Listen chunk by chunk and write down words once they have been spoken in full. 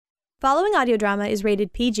Following audio drama is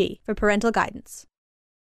rated PG for parental guidance.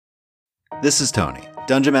 This is Tony,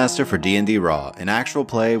 Dungeon Master for D&D RAW, an actual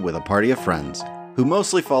play with a party of friends who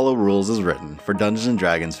mostly follow rules as written for Dungeons &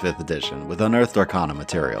 Dragons 5th edition with Unearthed Arcana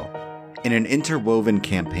material. In an interwoven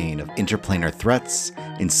campaign of interplanar threats,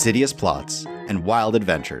 insidious plots, and wild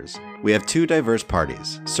adventures, we have two diverse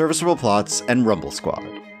parties, Serviceable Plots and Rumble Squad,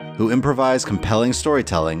 who improvise compelling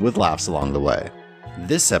storytelling with laughs along the way.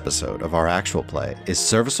 This episode of our actual play is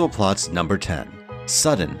Serviceable Plots number 10,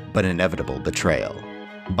 Sudden but Inevitable Betrayal.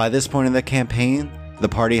 By this point in the campaign, the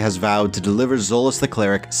party has vowed to deliver Zolas the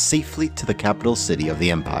Cleric safely to the capital city of the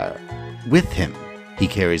Empire. With him, he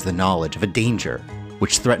carries the knowledge of a danger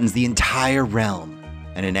which threatens the entire realm,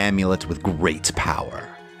 and an amulet with great power.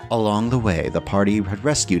 Along the way, the party had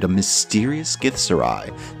rescued a mysterious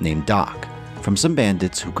Githzerai named Doc from some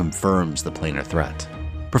bandits who confirms the planar threat.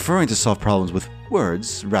 Preferring to solve problems with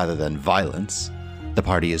words rather than violence, the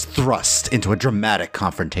party is thrust into a dramatic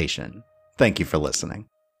confrontation. Thank you for listening.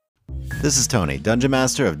 This is Tony, Dungeon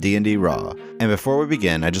Master of D&D RAW, and before we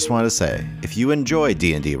begin, I just want to say, if you enjoy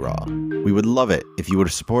D&D RAW, we would love it if you would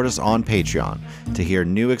support us on Patreon to hear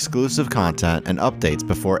new exclusive content and updates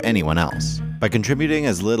before anyone else. By contributing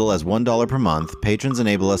as little as $1 per month, patrons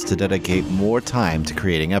enable us to dedicate more time to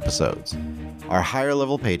creating episodes. Our higher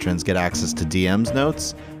level patrons get access to DM's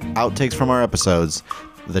notes, outtakes from our episodes,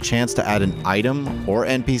 the chance to add an item or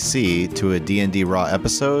NPC to a D&D RAW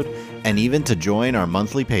episode, and even to join our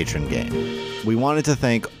monthly patron game. We wanted to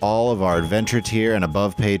thank all of our Adventure tier and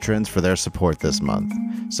above patrons for their support this month.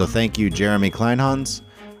 So thank you Jeremy Kleinhans,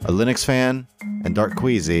 a Linux fan, and Dark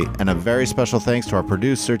Queasy, and a very special thanks to our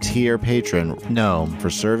producer tier patron, Gnome, for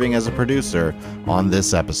serving as a producer on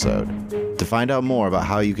this episode. To find out more about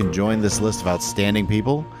how you can join this list of outstanding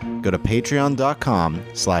people, go to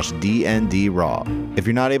patreon.com/DnDRaw. If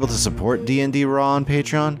you're not able to support D&D RAW on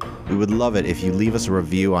Patreon, we would love it if you leave us a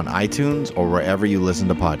review on iTunes or wherever you listen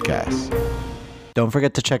to podcasts. Don't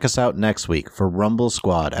forget to check us out next week for Rumble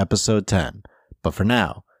Squad Episode 10. But for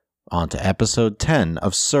now, on to Episode 10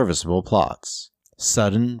 of Serviceable Plots,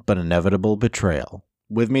 Sudden but Inevitable Betrayal.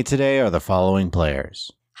 With me today are the following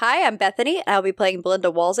players. Hi, I'm Bethany, and I'll be playing Belinda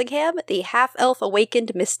Walsingham, the half-elf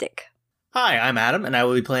awakened mystic. Hi, I'm Adam, and I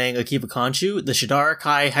will be playing Akiva Conchu, the Shadar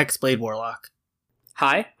Kai Hexblade Warlock.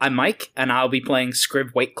 Hi, I'm Mike, and I'll be playing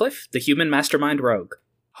Scrib Waitcliffe, the human mastermind rogue.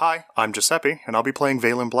 Hi, I'm Giuseppe, and I'll be playing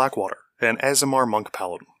Valen Blackwater, an Azamar monk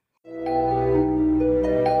paladin.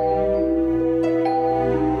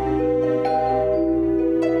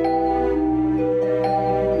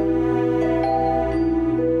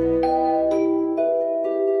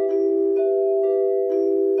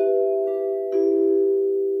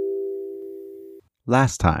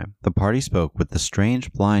 Last time, the party spoke with the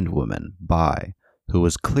strange blind woman, Bai, who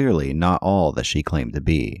was clearly not all that she claimed to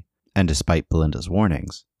be, and despite Belinda's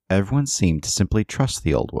warnings, everyone seemed to simply trust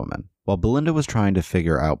the old woman. While Belinda was trying to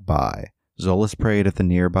figure out Bai, Zolas prayed at the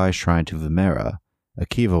nearby shrine to Vimera,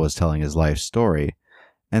 Akiva was telling his life story,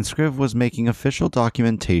 and Scriv was making official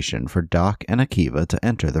documentation for Doc and Akiva to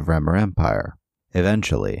enter the Vremer Empire.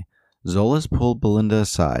 Eventually, Zolas pulled Belinda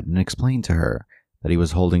aside and explained to her that he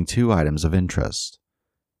was holding two items of interest.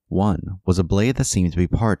 One was a blade that seemed to be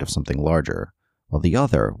part of something larger, while the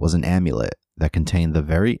other was an amulet that contained the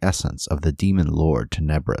very essence of the demon lord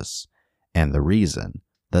Tenebris, and the reason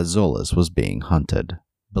that Zolas was being hunted.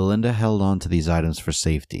 Belinda held on to these items for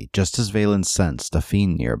safety, just as Valen sensed a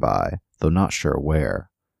fiend nearby, though not sure where.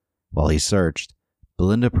 While he searched,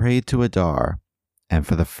 Belinda prayed to Adar, and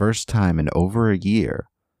for the first time in over a year,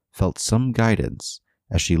 felt some guidance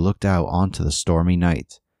as she looked out onto the stormy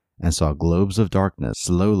night and saw globes of darkness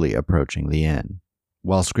slowly approaching the inn.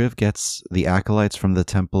 While Scriv gets the acolytes from the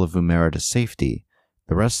Temple of Vimera to safety,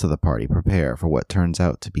 the rest of the party prepare for what turns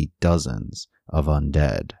out to be dozens of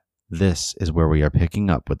undead. This is where we are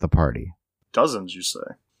picking up with the party. Dozens, you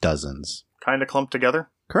say? Dozens. Kinda clumped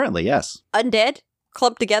together? Currently, yes. Undead?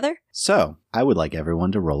 Clumped together? So, I would like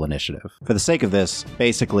everyone to roll initiative. For the sake of this,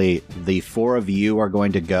 basically, the four of you are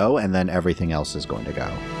going to go, and then everything else is going to go.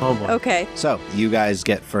 Oh boy. Okay. So, you guys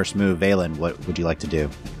get first move. Valen, what would you like to do?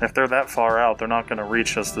 If they're that far out, they're not going to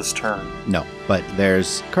reach us this turn. No, but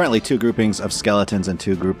there's currently two groupings of skeletons and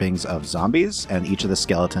two groupings of zombies, and each of the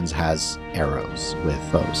skeletons has arrows with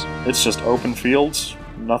bows. It's just open fields,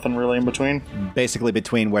 nothing really in between. Basically,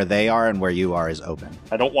 between where they are and where you are is open.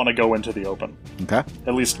 I don't want to go into the open. Okay.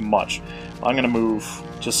 At least much. I'm going to move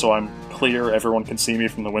just so I'm clear. Everyone can see me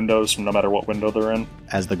from the windows, from no matter what window they're in.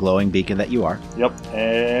 As the glowing beacon that you are. Yep.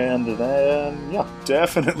 And then, yeah,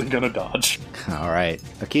 definitely going to dodge. All right.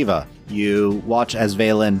 Akiva, you watch as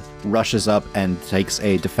Valen rushes up and takes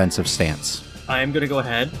a defensive stance. I'm gonna go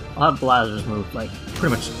ahead. I'll have Blazers move, like,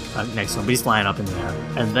 pretty much next to him, but he's flying up in the air.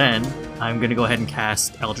 And then I'm gonna go ahead and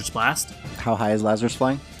cast Eldritch Blast. How high is Lazarus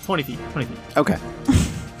flying? 20 feet. Okay.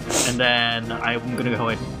 And then I'm gonna go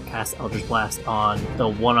ahead and cast Eldritch Blast on the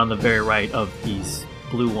one on the very right of these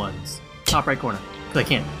blue ones. Top right corner. Because I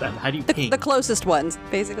can't. How do you ping? The closest ones,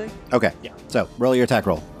 basically. Okay. Yeah. So roll your attack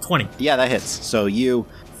roll. 20. Yeah, that hits. So you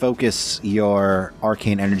focus your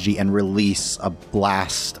arcane energy and release a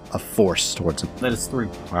blast of force towards him. That is 3.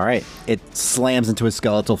 All right. It slams into his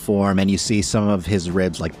skeletal form, and you see some of his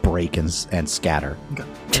ribs like break and scatter. Okay.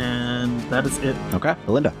 And that is it. Okay.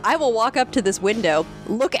 Belinda. I will walk up to this window,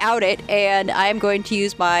 look out it, and I'm going to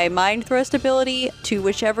use my Mind Thrust ability to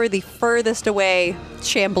whichever the furthest away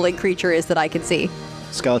shambling creature is that I can see.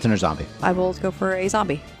 Skeleton or zombie? I will go for a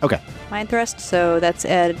zombie. Okay. Mind Thrust, so that's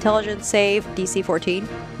an intelligence save, DC 14.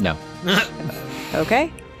 No.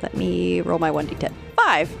 Okay, let me roll my 1d10.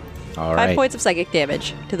 5. All 5 right. points of psychic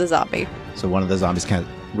damage to the zombie. So one of the zombies kind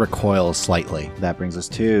of recoils slightly. That brings us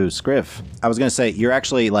to Scriv. I was going to say, you're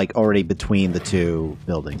actually like already between the two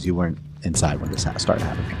buildings. You weren't inside when this started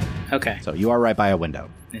happening. Okay. So you are right by a window.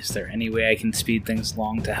 Is there any way I can speed things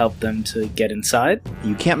along to help them to get inside?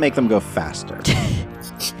 You can't make them go faster.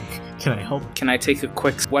 Can I help? Can I take a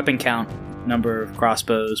quick weapon count? Number of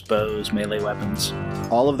crossbows, bows, melee weapons.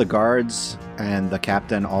 All of the guards and the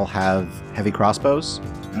captain all have heavy crossbows.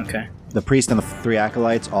 Okay. The priest and the 3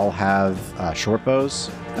 acolytes all have short bows.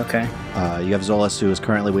 Okay. You have Zolas, who is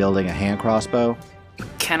currently wielding a hand crossbow.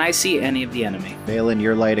 Can I see any of the enemy? Valen,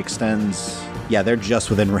 your light extends... Yeah, they're just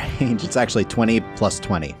within range. It's actually 20 plus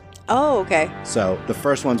 20. Oh, okay. So the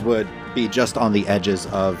first ones would be just on the edges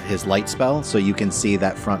of his light spell, so you can see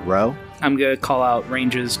that front row. I'm going to call out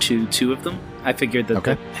ranges to 2 of them. I figured that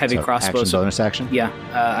the heavy So crossbows... Action, bonus action? Yeah,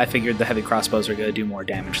 I figured the heavy crossbows are going to do more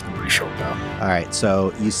damage than my short bow. All right,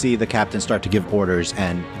 so you see the captain start to give orders,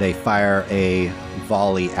 and they fire a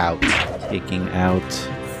volley out, taking out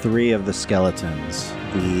 3 of the skeletons.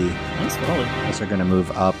 The Nice volley. others are going to move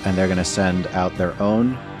up, and they're going to send out their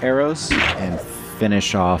own arrows and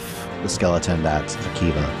finish off the skeleton that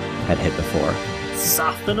Akiva had hit before.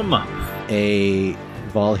 Soften them up. A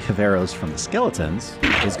volley of arrows from the skeletons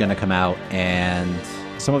is going to come out, and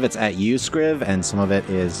some of it's at you, Scriv, and some of it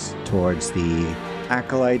is towards the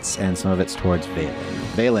acolytes, and some of it's towards Valen.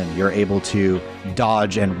 Valen, you're able to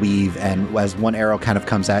dodge and weave, and as one arrow kind of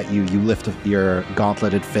comes at you, you lift your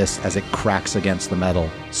gauntleted fist as it cracks against the metal.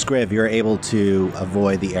 Scriv, you're able to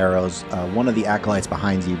avoid the arrows. One of the acolytes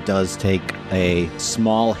behind you does take a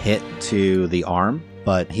small hit to the arm,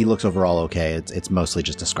 but he looks overall okay. It's mostly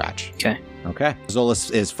just a scratch. Okay. Okay.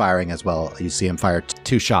 Zolas is firing as well. You see him fire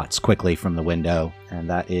 2 shots quickly from the window, and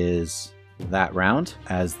that is that round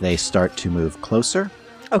as they start to move closer.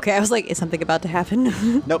 Okay, I was like, is something about to happen?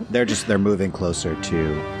 Nope, they're moving closer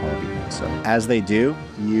to all of you. So as they do,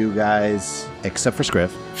 you guys, except for Scriv,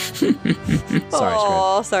 sorry, Scriv,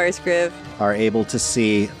 Oh, sorry, Scriv. are able to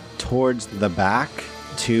see towards the back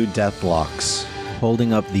 2 deathlocks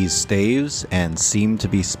holding up these staves and seem to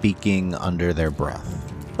be speaking under their breath.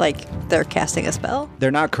 Like, they're casting a spell? They're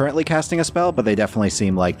not currently casting a spell, but they definitely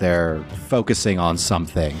seem like they're focusing on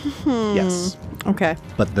something. Yes. Okay.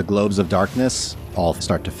 But the globes of darkness all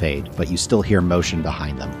start to fade, but you still hear motion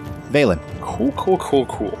behind them. Valen. Cool.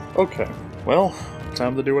 Okay. Well,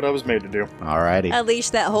 time to do what I was made to do. Alrighty. Unleash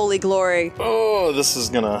that holy glory. Oh, this is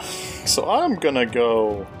gonna... So I'm gonna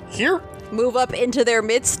go here. Move up into their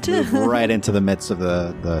midst. Move right into the midst of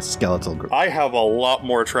the skeletal group. I have a lot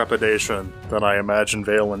more trepidation than I imagine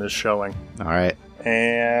Valen is showing. Alright.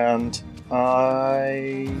 And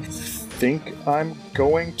I think I'm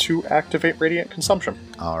going to activate Radiant Consumption.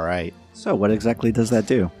 Alright. So what exactly does that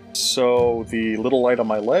do? So the little light on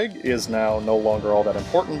my leg is now no longer all that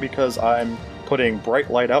important because I'm putting bright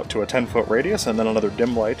light out to a 10-foot radius and then another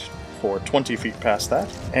dim light for 20 feet past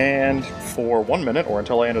that. And for 1 minute, or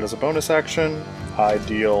until I end it as a bonus action, I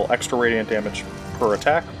deal extra radiant damage per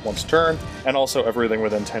attack once a turn, and also everything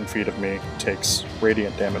within 10 feet of me takes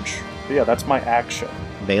radiant damage. But yeah, that's my action.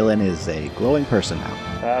 Valen is a glowing person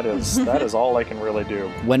now. That is all I can really do.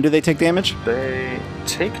 When do they take damage? They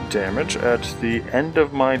take damage at the end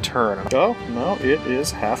of my turn. Oh, no, it is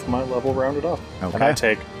half my level rounded up. Okay. And I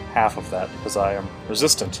take half of that because I am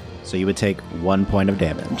resistant. So you would take 1 point of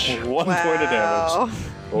damage. 1 point of damage.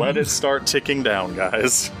 Let it start ticking down,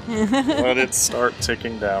 guys. Let it start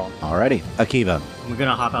ticking down. Alrighty. Akiva. I'm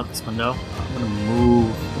gonna hop out this window. I'm gonna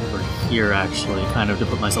move over here, actually, kind of to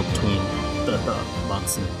put myself between the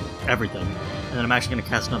monks and everything. And then I'm actually gonna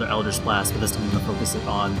cast another Eldritch Blast, but this time I'm gonna focus it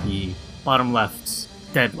on the bottom left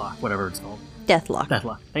deadlock, whatever it's called. Deathlock.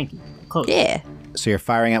 Deathlock. Thank you. Close. Yeah. So you're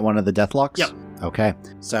firing at one of the deathlocks? Yep. Okay.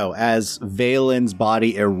 So as Valen's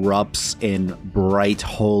body erupts in bright,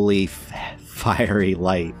 holy, fiery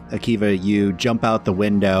light, Akiva, you jump out the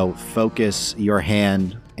window, focus your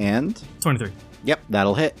hand, and... 23. Yep,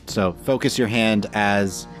 that'll hit. So focus your hand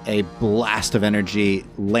as a blast of energy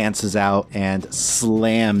lances out and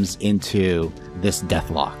slams into this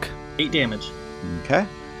deathlock. 8 damage. Okay.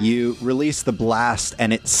 You release the blast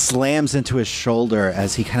and it slams into his shoulder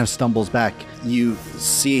as he kind of stumbles back. You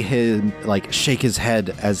see him like shake his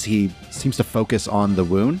head as he seems to focus on the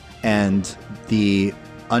wound, and the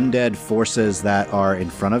undead forces that are in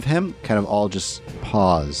front of him kind of all just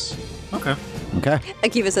pause. Okay. Okay.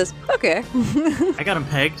 Akiva says, okay. I got him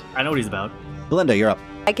pegged. I know what he's about. Belinda, you're up.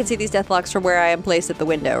 I can see these deathlocks from where I am placed at the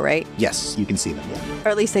window, right? Yes, you can see them, yeah. Or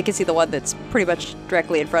at least I can see the one that's pretty much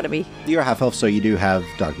directly in front of me. You're a half elf, so you do have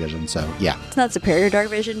dark vision, so yeah. It's not superior dark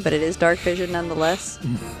vision, but it is dark vision nonetheless.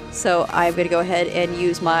 So I'm going to go ahead and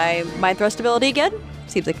use my Mind Thrust ability again.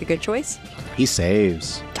 Seems like a good choice. He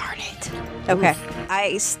saves. Darn it. Okay.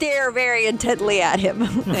 I stare very intently at him,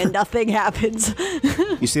 and nothing happens.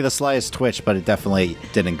 You see the slightest twitch, but it definitely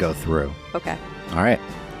didn't go through. Okay. All right.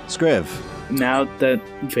 Scriv, Now that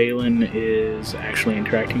Valen is actually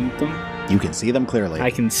interacting with them, you can see them clearly.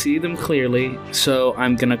 I can see them clearly, so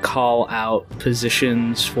I'm gonna call out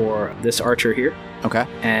positions for this archer here, Okay.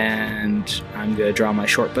 and I'm gonna draw my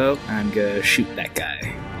short bow, and I'm gonna shoot that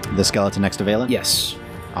guy. The skeleton next to Valen? Yes,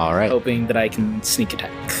 All right. hoping that I can sneak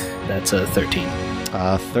attack. That's a 13.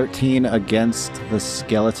 13 against the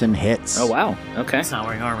skeleton hits. Oh wow, okay. It's not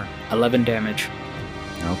wearing armor. 11 damage.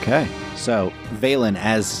 Okay. So, Valen,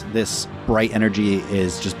 as this bright energy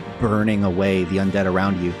is just burning away the undead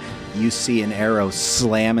around you, you see an arrow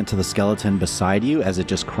slam into the skeleton beside you as it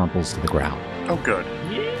just crumples to the ground. Oh, good.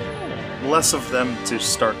 Yeah. Less of them to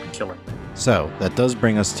start killing. So, that does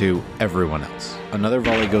bring us to everyone else. Another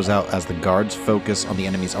volley goes out as the guards focus on the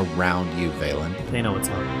enemies around you, Valen, They know what's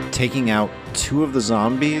up. taking out 2 of the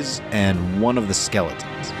zombies and 1 of the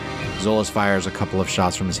skeletons. Zolas fires a couple of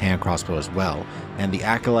shots from his hand crossbow as well, and the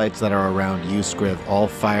acolytes that are around you, Scriv, all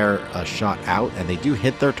fire a shot out, and they do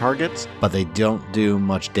hit their targets, but they don't do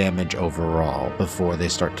much damage overall before they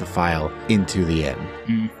start to file into the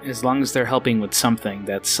inn. As long as they're helping with something,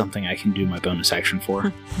 that's something I can do my bonus action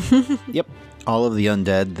for. Yep. All of the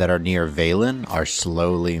undead that are near Valen are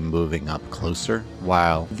slowly moving up closer,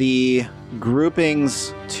 while the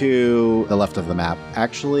groupings to the left of the map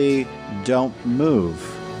actually don't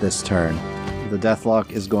move this turn. The Deathlock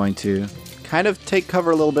is going to kind of take cover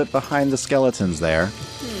a little bit behind the skeletons there.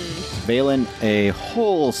 Valen, a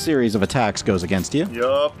whole series of attacks goes against you.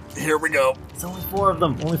 Yup. Here we go. It's only 4 of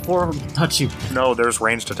them. Only 4 of them can touch you. No, there's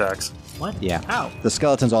ranged attacks. What? Yeah. How? The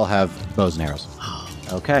skeletons all have bows and arrows.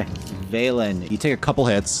 Okay. Valen, you take a couple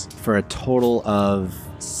hits for a total of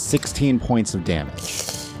 16 points of damage.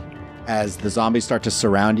 As the zombies start to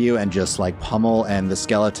surround you and just like pummel, and the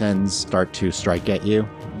skeletons start to strike at you.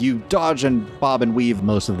 You dodge and bob and weave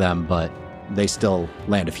most of them, but they still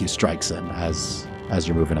land a few strikes in as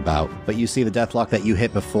you're moving about. But you see the deathlock that you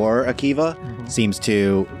hit before, Akiva, seems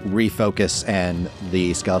to refocus, and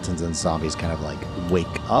the skeletons and zombies kind of like wake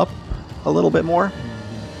up a little bit more.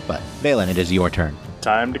 But Valen, it is your turn.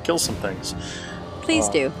 Time to kill some things. Please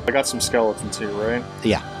do. I got some skeletons here, right?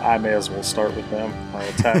 Yeah. I may as well start with them. I'll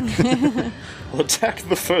attack. I'll attack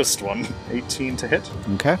the first one. 18 to hit.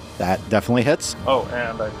 Okay. That definitely hits. Oh,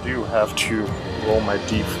 and I do have to roll my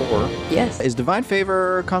d4. Yes. Is Divine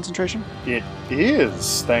Favor concentration? It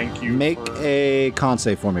is. Thank you. Make for- a con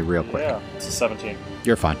save for me real quick. Yeah, it's a 17.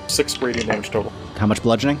 You're fine. 6 radiant damage total. How much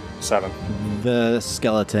bludgeoning? 7. The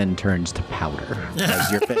skeleton turns to powder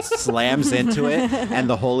as your fist slams into it, and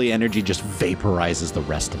the holy energy just vaporizes the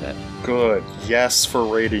rest of it. Good. Yes for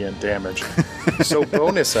radiant damage. So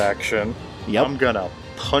bonus action. Yep. I'm gonna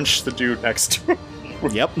punch the dude next to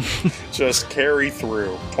him. Yep. Just carry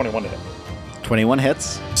through. 21 to hit. 21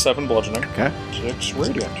 hits. 7 bludgeoning. Okay. 6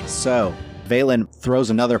 radiant. So Valen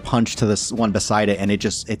throws another punch to this one beside it, and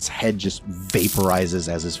its head just vaporizes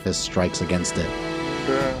as his fist strikes against it.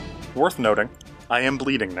 Worth noting, I am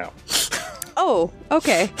bleeding now. Oh,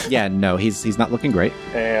 okay. Yeah, no, he's not looking great.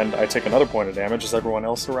 And I take another point of damage as everyone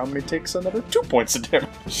else around me takes another 2 points of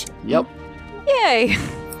damage. Yep. Yay.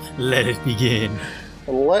 Let it begin.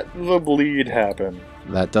 Let the bleed happen.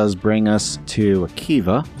 That does bring us to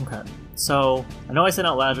Akiva. Okay. So, I know I sent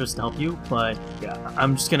out Lazarus to help you, but yeah,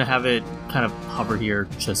 I'm just gonna have it kind of hover here,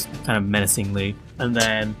 just kind of menacingly. And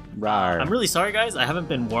then, Rar. I'm really sorry guys, I haven't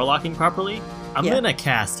been warlocking properly. I'm Yeah. gonna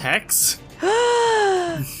cast Hex.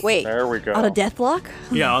 Wait. There we go. On a deathlock?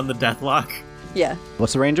 Yeah, on the Deathlock. Yeah.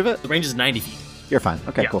 What's the range of it? The range is 90 feet. You're fine.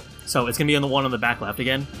 Okay, Yeah. cool. So it's going to be on the one on the back left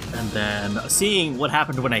again. And then seeing what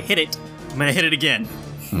happened when I hit it, I'm going to hit it again.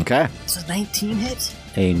 Okay. Does a 19 hit?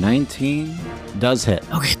 A 19 does hit.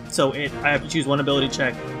 Okay. So I have to choose one ability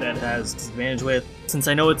check that has disadvantage with. Since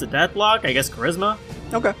I know it's a death block, I guess Charisma.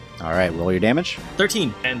 Okay. All right, roll your damage.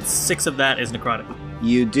 13. And 6 of that is necrotic.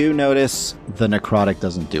 You do notice the necrotic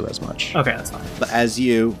doesn't do as much. Okay, that's fine. But as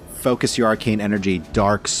you focus your arcane energy,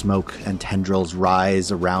 dark smoke and tendrils rise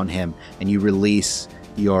around him, and you release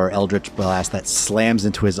your Eldritch Blast that slams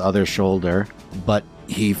into his other shoulder, but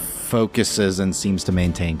he focuses and seems to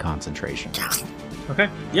maintain concentration. Okay,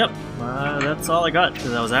 yep. That's all I got,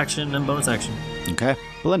 because that was action and bonus action. Okay.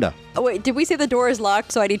 Belinda. Oh, wait, did we say the door is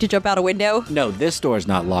locked, so I need to jump out a window? No, this door is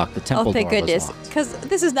not locked. The temple Oh, thank door goodness. was locked. Because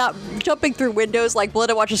this is not jumping through windows. Like,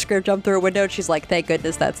 Belinda watches Scrib jump through a window, and she's like, thank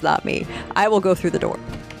goodness that's not me. I will go through the door.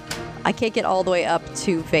 I can't get all the way up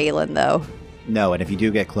to Valen, though. No, and if you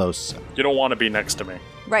do get close... You don't want to be next to me.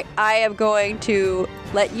 Right, I am going to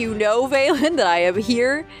let you know, Valen, that I am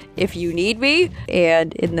here if you need me.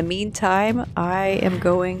 And in the meantime, I am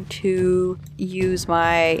going to use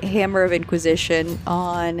my Hammer of Inquisition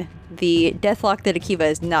on the Deathlock that Akiva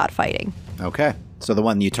is not fighting. Okay. So the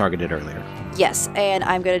one you targeted earlier. Yes, and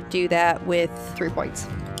I'm going to do that with 3 points.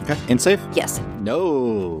 Okay. In save? Yes.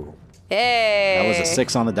 No. Hey! That was a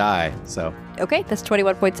 6 on the die, so... Okay, that's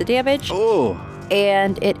 21 points of damage. Oh.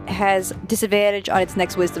 And it has disadvantage on its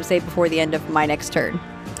next wisdom save before the end of my next turn.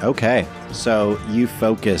 Okay, so you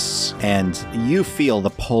focus and you feel the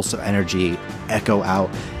pulse of energy echo out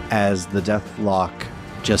as the Deathlock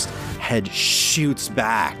just head shoots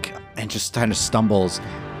back and just kind of stumbles.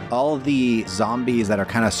 All of the zombies that are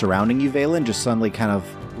kind of surrounding you, Valen, just suddenly kind of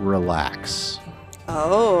relax.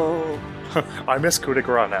 Oh. I miss coup de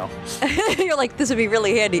grace now. You're like, this would be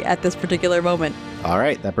really handy at this particular moment. All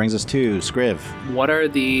right, that brings us to Scriv. What are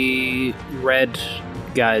the red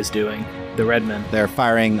guys doing? The red men. They're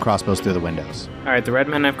firing crossbows through the windows. All right, the red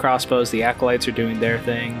men have crossbows. The acolytes are doing their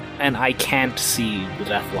thing, and I can't see the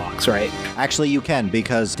deathlocks, right? Actually, you can,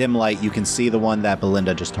 because dim light, you can see the one that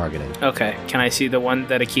Belinda just targeted. Okay, can I see the one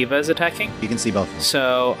that Akiva is attacking? You can see both.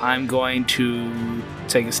 So I'm going to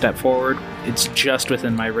take a step forward. It's just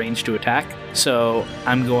within my range to attack. So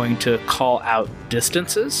I'm going to call out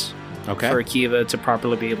distances Okay. for Akiva to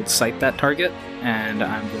properly be able to sight that target. And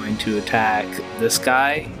I'm going to attack this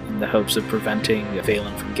guy in the hopes of preventing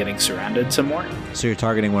Valen from getting surrounded some more. So you're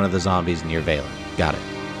targeting one of the zombies near Valen. Got it.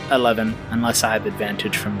 11, unless I have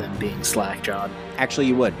advantage from them being slack-jawed. Actually,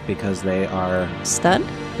 you would, because they're Stunned?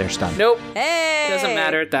 stunned. Nope. Hey! Doesn't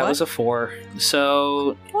matter. That What? was a 4.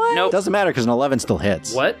 So, What? nope. Doesn't matter, because an 11 still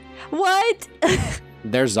hits. What? What?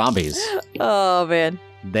 They're zombies. Oh, man.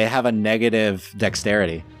 They have a negative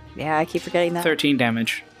dexterity. Yeah, I keep forgetting that. 13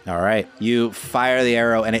 damage. All right. You fire the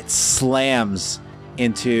arrow, and it slams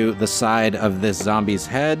into the side of this zombie's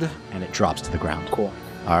head, and it drops to the ground. Cool.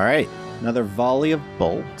 All right. Another volley of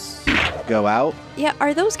bolts go out. Yeah,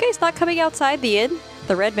 are those guys not coming outside the inn?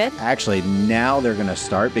 The red men? Actually, now they're going to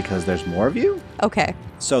start because there's more of you. Okay.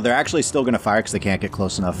 So they're actually still going to fire because they can't get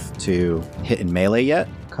close enough to hit in melee yet.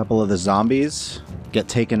 A couple of the zombies get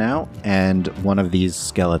taken out, and one of these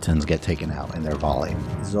skeletons get taken out in their volley.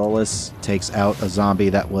 Zolas takes out a zombie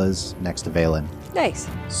that was next to Valen. Nice.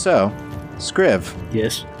 So, Scriv,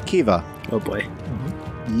 Yes. Kiva, Oh boy.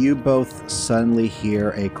 you both suddenly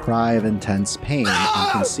hear a cry of intense pain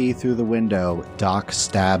and can see through the window Doc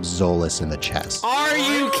stabs Zolas in the chest. Are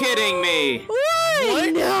you kidding me?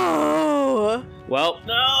 What? No! Well,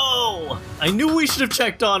 No! I knew we should have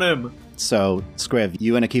checked on him! So, Scriv,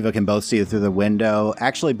 you and Akiva can both see through the window.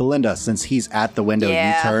 Actually, Belinda, since he's at the window,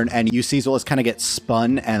 Yeah. you turn and you see Zolas kind of get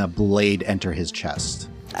spun and a blade enter his chest.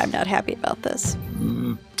 I'm not happy about this.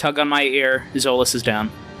 tug on my ear. Zolas is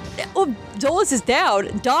down. Oh, Zolas is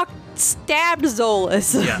down. Doc stabbed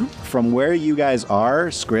Zolas. Yeah. From where you guys are,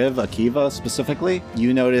 Scriv, Akiva specifically,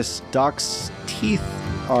 you notice Doc's teeth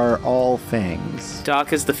are all fangs.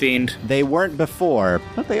 Doc is the fiend. They weren't before,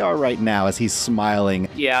 but they are right now as he's smiling.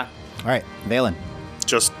 Yeah. All right, Valen.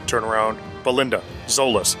 Just turn around. Belinda,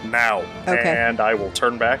 Zolas, now. Okay. And I will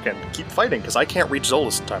turn back and keep fighting, because I can't reach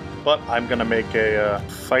Zolas in time. But I'm going to make a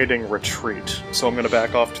fighting retreat. So I'm going to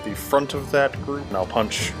back off to the front of that group, and I'll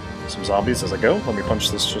punch some zombies as I go. Let me punch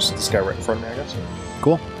this guy right in front of me, I guess.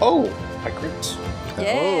 Cool. Oh, I crit.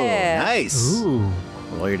 Yeah. Oh, nice. Ooh.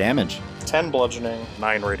 Roll your damage. 10 bludgeoning,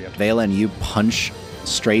 9 radiant. Valen, you punch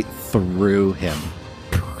straight through him.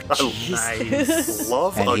 Nice.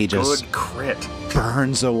 Love And a he good just- crit.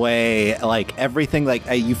 Burns away, like everything, like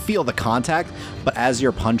you feel the contact, but as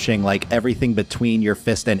you're punching, like everything between your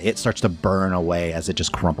fist and it starts to burn away as it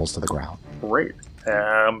just crumples to the ground. Great.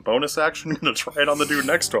 Bonus action, gonna try it on the dude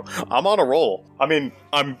next to him. I'm on a roll. I mean,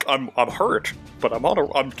 I'm hurt, but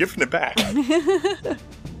I'm giving it back.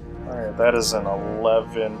 Alright, that is an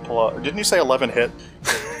 11 plus... Didn't you say 11 hit?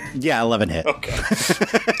 Yeah, 11 hit. Okay.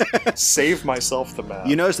 Save myself the math.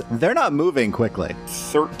 You notice they're not moving quickly.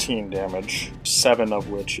 13 damage, 7 of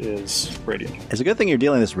which is radiant. It's a good thing you're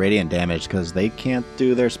dealing this radiant damage, because they can't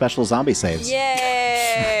do their special zombie saves. Yay!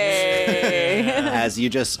 As you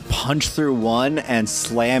just punch through one and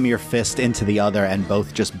slam your fist into the other, and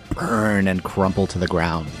both just burn and crumple to the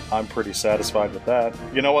ground. I'm pretty satisfied with that.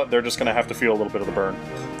 You know what? They're just going to have to feel a little bit of the burn.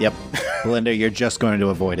 Yep. Belinda, you're just going to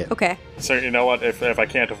avoid it. Okay. So you know what? If I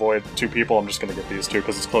can't avoid 2 people, I'm just going to get these 2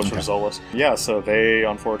 because it's closer to Zolas. Yeah, so they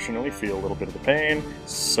unfortunately feel a little bit of the pain.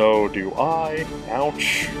 So do I.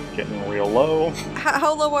 Ouch. Getting real low.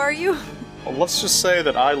 How low are you? Well, let's just say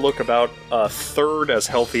that I look about a third as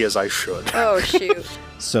healthy as I should. Oh, shoot.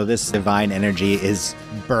 So this divine energy is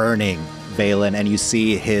burning Valen, and you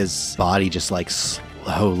see his body just like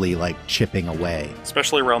slowly like chipping away.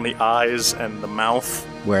 Especially around the eyes and the mouth.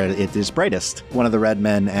 Where it is brightest. One of the red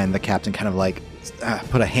men and the captain kind of like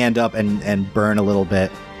put a hand up and burn a little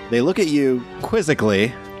bit. They look at you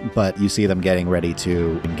quizzically, but you see them getting ready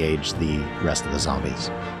to engage the rest of the zombies.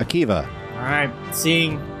 Akiva. Alright,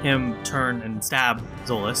 seeing him turn and stab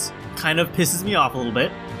Zolas kind of pisses me off a little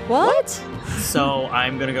bit. What? So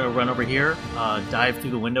I'm gonna go run over here, dive through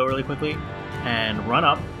the window really quickly, and run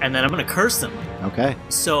up, and then I'm gonna curse him. Okay.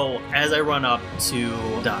 So as I run up to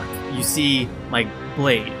Doc, you see my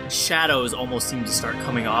blade. Shadows almost seem to start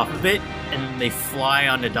coming off of it, and then they fly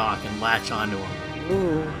onto Doc and latch onto him.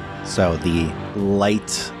 Ooh. So the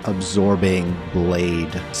light-absorbing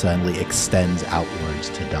blade suddenly extends outwards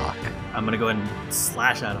to Doc. I'm gonna go ahead and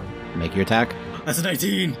slash at him. Make your attack. That's a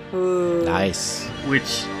 19, Ooh. Nice.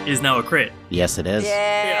 which is now a crit. Yes, it is.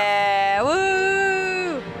 Yeah.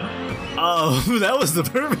 Woo! Oh, that was the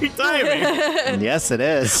perfect timing. Yes, it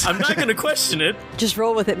is. I'm not gonna question it. Just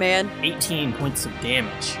roll with it, man. 18 points of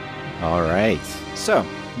damage. All right. So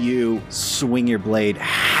you swing your blade,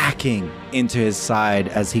 hacking into his side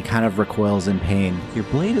as he kind of recoils in pain. Your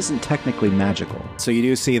blade isn't technically magical, so you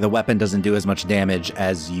do see the weapon doesn't do as much damage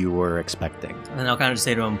as you were expecting. And I'll kind of just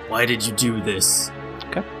say to him, why did you do this?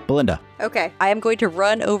 Okay. Belinda. Okay. I am going to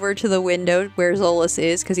run over to the window where Zolas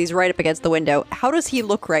is, because he's right up against the window. How does he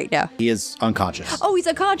look right now? He is unconscious. Oh, he's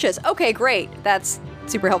unconscious. Okay, great. That's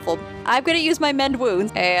super helpful. I'm going to use my mend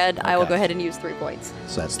wounds, and I will Okay. go ahead and use 3 points.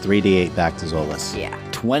 So that's 3d8 back to Zolas. Yeah.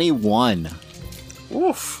 21.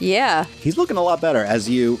 Oof. Yeah. He's looking a lot better as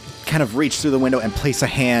you kind of reach through the window and place a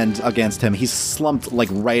hand against him. He's slumped like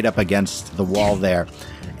right up against the wall there.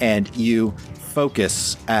 And you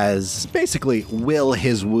focus as basically will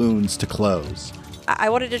his wounds to close. I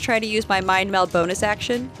wanted to try to use my mind meld bonus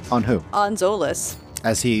action On who? on Zolas.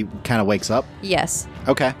 As he kind of wakes up? Yes.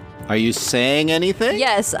 Okay. Are you saying anything?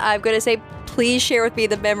 Yes, I'm going to say, please share with me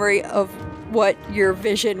the memory of what your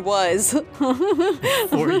vision was.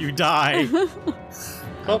 Or you die. Oh,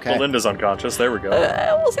 Okay. Belinda's unconscious. There we go.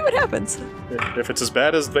 We'll see what happens. If it's as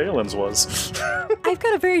bad as Valen's was. I've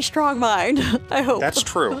got a very strong mind. I hope. That's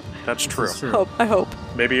true. That's true. That's true. I hope.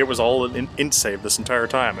 Maybe it was all an int save this entire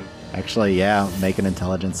time. And Actually, yeah. Make an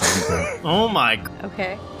intelligence saving throw. Oh my.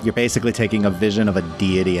 Okay. You're basically taking a vision of a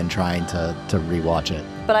deity and trying to rewatch it.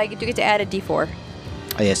 But I do get to add a d4,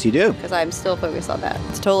 Oh, yes, you do. because I'm still focused on that.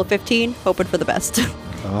 It's a total of 15, hoping for the best.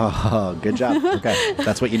 Oh, good job. Okay.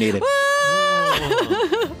 That's what you needed.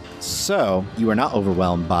 So, you are not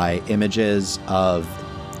overwhelmed by images of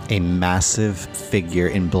a massive figure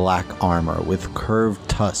in black armor with curved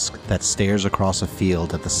tusk that stares across a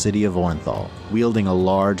field at the city of Ornthal, wielding a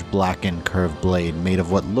large blackened curved blade made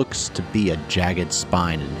of what looks to be a jagged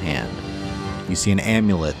spine in hand. You see an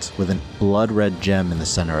amulet with a blood-red gem in the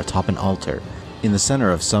center atop an altar, in the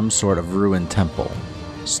center of some sort of ruined temple.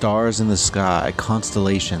 Stars in the sky,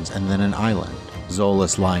 constellations, and then an island.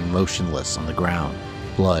 Zolas lying motionless on the ground,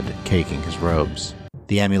 blood caking his robes.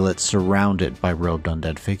 The amulet surrounded by robed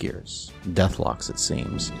undead figures, deathlocks it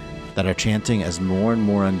seems, that are chanting as more and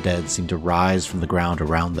more undead seem to rise from the ground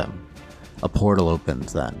around them. A portal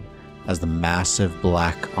opens then, as the massive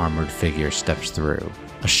black armored figure steps through.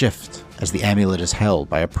 A shift as the amulet is held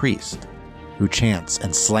by a priest, who chants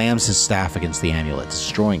and slams his staff against the amulet,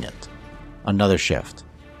 destroying it. Another shift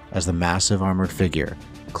as the massive armored figure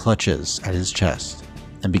clutches at his chest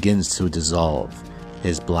and begins to dissolve,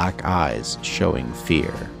 his black eyes showing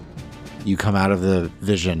fear. You come out of the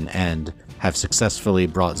vision and have successfully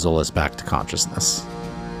brought Zolas back to consciousness.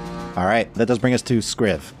 All right, that does bring us to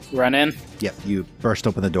Scriv. Run in. Yep, you burst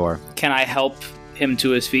open the door. Can I help him to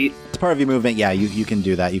his feet? It's part of your movement. Yeah, you can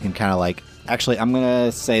do that. You can kind of like Actually, I'm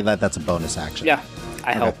gonna say that that's a bonus action. Yeah,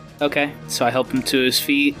 I help. Okay, so I help him to his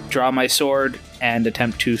feet, draw my sword, and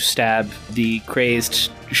attempt to stab the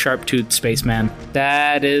crazed, sharp-toothed spaceman.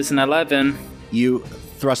 That is an 11. You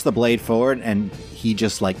thrust the blade forward, and he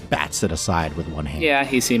just, like, bats it aside with one hand. Yeah,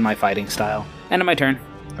 he's seen my fighting style. End of my turn.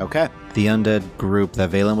 Okay. The undead group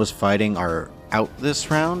that Valen was fighting are out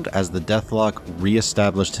this round as the Deathlock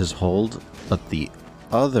reestablished his hold, but the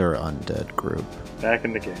other undead group... Back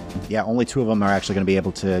in the game. Yeah, only 2 of them are actually going to be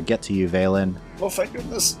able to get to you, Valen. Oh, thank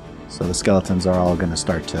goodness. So the skeletons are all going to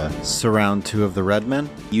start to surround 2 of the red men.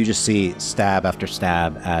 You just see stab after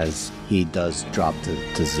stab as he does drop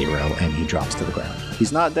to 0 and he drops to the ground.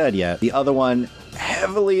 He's not dead yet. The other one,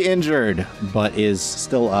 heavily injured, but is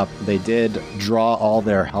still up. They did draw all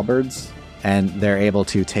their halberds and they're able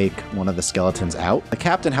to take one of the skeletons out. The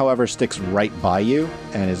captain, however, sticks right by you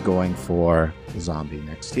and is going for the zombie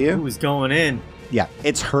next to you. Who's going in? Yeah,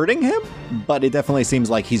 it's hurting him, but it definitely seems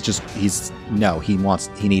like he needs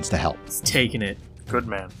to help. He's taking it. Good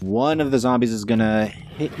man. One of the zombies is gonna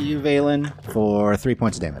hit you, Valen, for 3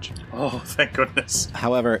 points of damage. Oh, thank goodness.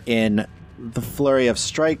 However, in the flurry of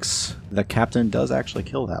strikes, the captain does actually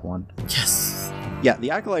kill that one. Yes. Yeah,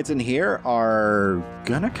 the acolytes in here are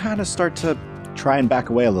gonna kind of start to try and back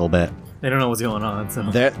away a little bit. They don't know what's going on, so...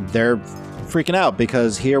 They're freaking out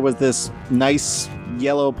because here was this nice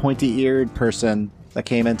yellow pointy-eared person that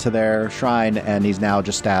came into their shrine and he's now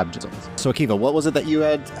just stabbed. So Akiva, what was it that you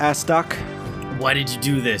had asked Doc? Why did you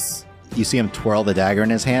do this? You see him twirl the dagger in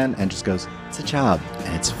his hand and just goes, "It's a job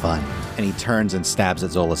and it's fun." And he turns and stabs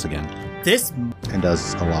at Zolas again This? and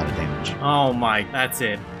does a lot of damage. Oh my, that's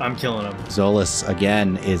it. I'm killing him. Zolas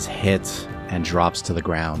again is hit and drops to the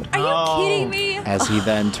ground Are you kidding me? as he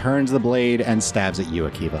then turns the blade and stabs at you,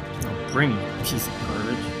 Akiva. Bring you, piece of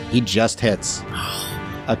garbage. He just hits.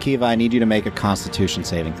 Akiva, I need you to make a Constitution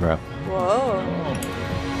saving throw. Whoa.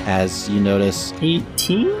 As you notice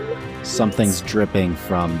 18? something's dripping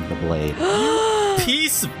from the blade.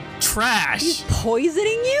 Piece of trash. He's poisoning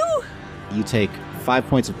you? You take 5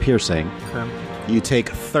 points of piercing. Okay. You take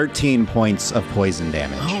 13 points of poison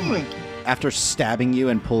damage. Oh my... After stabbing you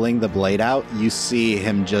and pulling the blade out, you see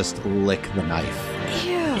him just lick the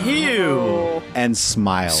knife Ew. and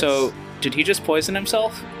smiles. So, did he just poison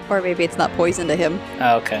himself? Or maybe it's not poison to him.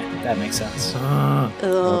 Oh, okay, that makes sense. Well,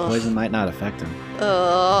 Ugh. poison might not affect him.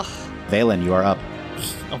 Ugh. Valen, you are up.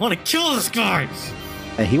 I want to kill this guy.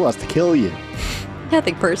 And he wants to kill you.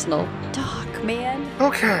 Nothing personal. Doc, man.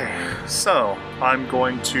 Okay, so I'm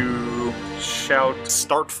going to shout,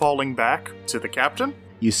 "Start falling back," to the captain.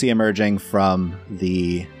 You see emerging from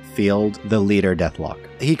the field the leader, Deathlock.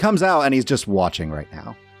 He comes out and he's just watching right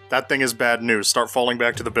now. That thing is bad news. Start falling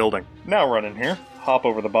back to the building. Now run in here, hop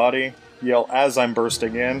over the body, yell as I'm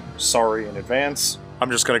bursting in, "Sorry in advance."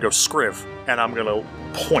 I'm just gonna go scriv, and I'm gonna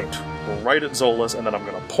point right at Zolas, and then I'm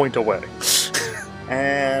gonna point away.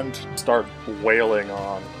 And start wailing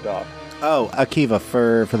on Doc. Oh, Akiva,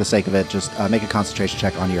 for the sake of it, just make a concentration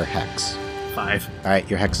check on your hex. 5. All right,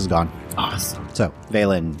 your hex is gone. Awesome. So,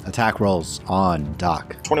 Valen, attack rolls on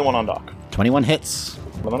Doc. 21 on Doc. 21 hits.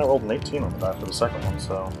 And then I rolled an 18 on the back for the second one,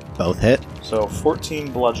 so... Both hit. So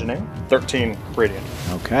 14 bludgeoning, 13 radiant.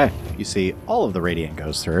 Okay. You see all of the radiant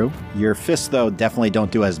goes through. Your fists, though, definitely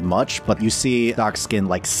don't do as much, but you see Doc's skin,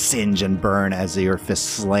 like, singe and burn as your fists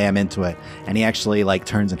slam into it. And he actually, like,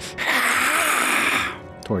 turns and...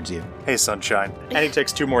 towards you. Hey, sunshine. And he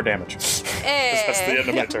takes 2 more damage. That's the end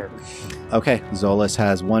of my turn. Okay, Zolas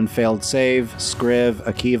has 1 failed save. Scriv,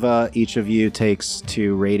 Akiva, each of you takes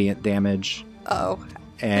 2 radiant damage. Oh.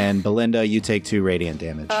 And Belinda, you take 2 radiant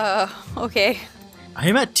damage. Okay. I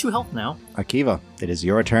am at 2 health now. Akiva, it is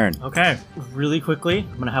your turn. Okay. Really quickly,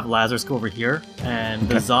 I'm going to have Lazarus go over here. And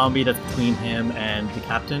the zombie that's between him and the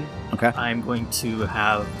captain, Okay. I'm going to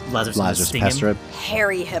have Lazarus sting pester him. it.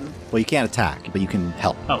 Harry him. Well, you can't attack, but you can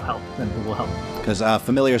help. Oh, help. Then we will help. Because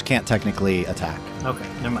familiars can't technically attack. Okay,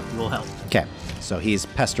 never mind. We will help. Okay, so he's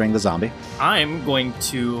pestering the zombie. I'm going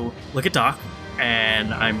to look at Doc,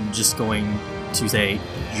 and I'm just going to say,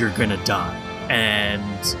 "You're gonna die."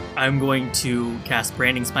 And I'm going to cast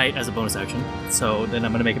Branding Smite as a bonus action. So then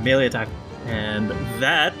I'm going to make a melee attack. And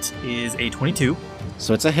that is a 22.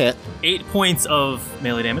 So it's a hit. 8 points of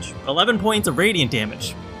melee damage. 11 points of radiant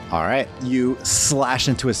damage. All right. You slash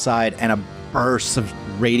into his side, and a burst of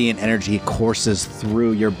radiant energy courses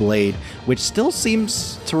through your blade, which still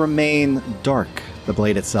seems to remain dark, the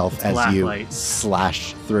blade itself, It's as black you light.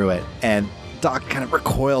 slash through it. And Doc kind of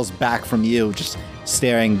recoils back from you, just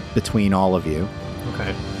staring between all of you.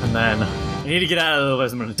 Okay. And then I need to get out of it,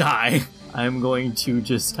 otherwise I'm going to die. I'm going to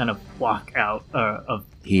just kind of walk out of...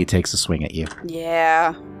 He takes a swing at you.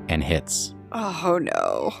 Yeah. and hits. Oh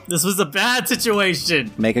no. This was a bad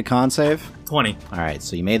situation. Make a con save. 20. All right,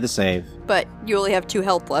 so you made the save. But you only have 2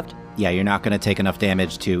 health left. Yeah, you're not going to take enough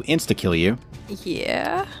damage to insta-kill you,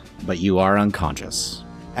 Yeah. but you are unconscious.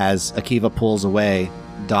 As Akiva pulls away,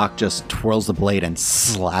 Doc just twirls the blade and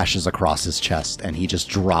slashes across his chest, and he just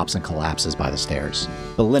drops and collapses by the stairs.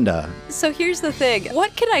 Belinda, So here's the thing.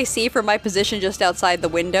 What can I see from my position just outside the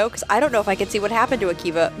window? Because I don't know if I can see what happened to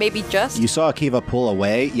Akiva. Maybe just... you saw Akiva pull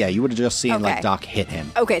away. Yeah, you would have just seen, like, Okay. Doc hit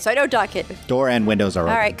him. Okay, so I know Doc hit. Door and windows are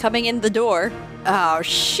open. All right, coming in the door. Oh,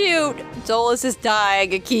 shoot. Zolas is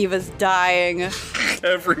dying. Akiva's dying.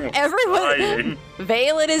 Everyone's Everyone- dying.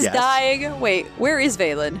 Valen is Yes. dying. Wait, where is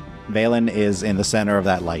Valen? Valen is in the center of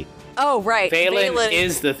that light. Oh, right. Valen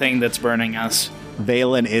is the thing that's burning us.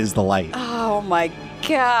 Valen is the light. Oh my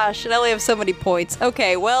gosh, and I only have so many points.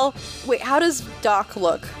 Okay, well, wait, how does Doc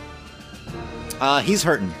look? He's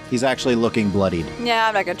hurting. He's actually looking bloodied. Yeah,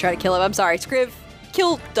 I'm not gonna try to kill him. I'm sorry. Scriv,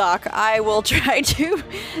 kill Doc. I will try to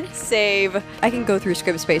save. I can go through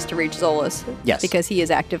Scriv's space to reach Zolas. Yes. Because he is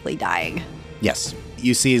actively dying. Yes.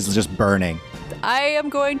 You see he's just burning. I am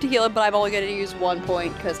going to heal him, but I'm only going to use 1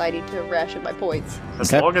 point because I need to ration my points.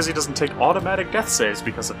 As Okay. long as he doesn't take automatic death saves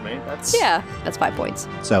because of me, that's... Yeah, that's 5 points.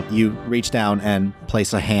 So you reach down and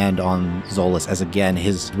place a hand on Zolas as again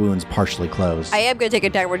his wounds partially closed. I am going to take a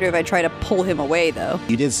downward move if I try to pull him away, though.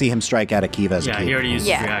 You did see him strike at Akiva as a Yeah, key. he already used his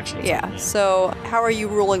Yeah, reaction. yeah. So how are you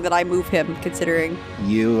ruling that I move him, considering...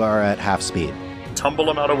 You are at half speed. Tumble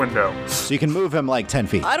him out a window. So you can move him like 10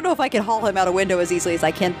 feet. I don't know if I can haul him out a window as easily as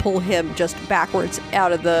I can pull him just backwards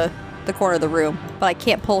out of the corner of the room, but I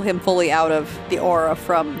can't pull him fully out of the aura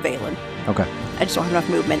from Valen. Okay. I just don't have enough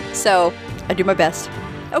movement, so I do my best.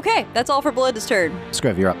 Okay, that's all for Belinda's turn.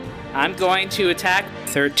 Scriv, you're up. I'm going to attack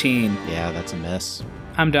 13. Yeah, that's a miss.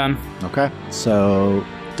 I'm done. Okay. So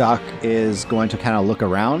Doc is going to kind of look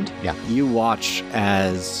around. Yeah. You watch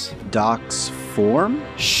as Doc's form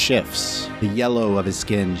shifts. The yellow of his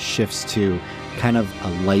skin shifts to kind of a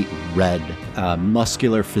light red,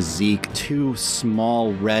 muscular physique, 2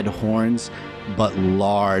 small red horns, but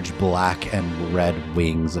large black and red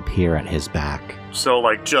wings appear at his back. So,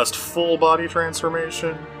 like, just full body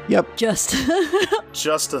transformation? Yep. Just.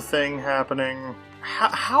 Just a thing happening?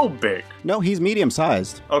 How big? No, he's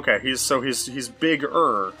medium-sized. Okay, he's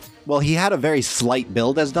bigger. Well, he had a very slight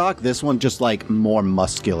build as Doc. This one just, like, more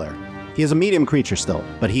muscular. He is a medium creature still,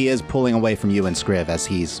 but he is pulling away from you and Scriv as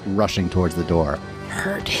he's rushing towards the door.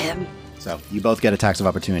 Hurt him. So, you both get attacks of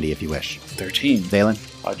opportunity if you wish. 13. Valen,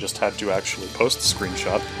 I just had to actually post the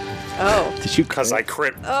screenshot Oh. did you because I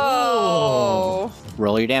crit. Oh.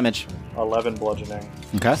 roll your damage? 11 bludgeoning,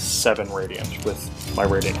 Okay. 7 radiant with my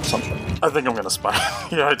radiant consumption. I think I'm gonna spy.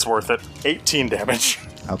 Yeah, it's worth it. 18 damage.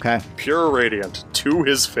 Okay. Pure radiant to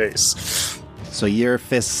his face. So your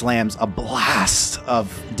fist slams, a blast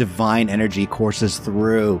of divine energy courses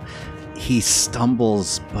through. He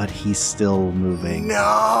stumbles, but he's still moving.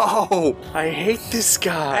 No! I hate this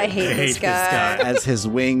guy. I hate this guy. As his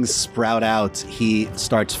wings sprout out, he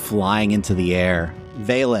starts flying into the air.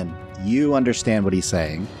 Valen, you understand what he's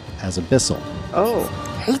saying as Abyssal. Oh.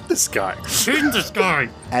 hate this guy. Shoot this guy!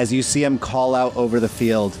 As you see him call out over the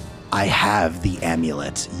field, I have the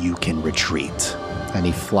amulet. You can retreat. And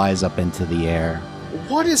he flies up into the air.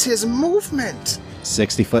 What is his movement?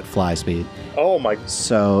 60-foot fly speed. Oh my.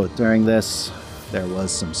 So during this, there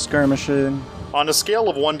was some skirmishing. On a scale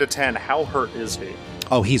of 1 to 10, how hurt is he?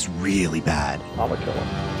 Oh, he's really bad. I'm gonna kill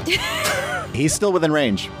him. He's still within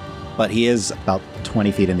range, but he is about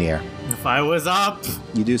 20 feet in the air. If I was up!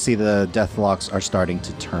 You do see the deathlocks are starting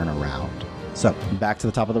to turn around. So, back to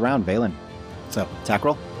the top of the round, Valen. So, attack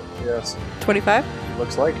roll. Yes. 25?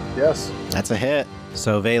 Looks like, yes. That's a hit.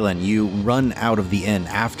 So, Valen, you run out of the inn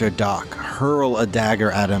after Doc, hurl a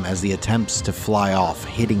dagger at him as he attempts to fly off,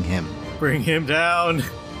 hitting him. Bring him down!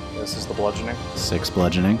 This is the bludgeoning. 6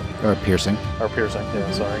 bludgeoning, or piercing. Or piercing,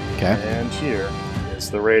 yeah, sorry. Okay. And here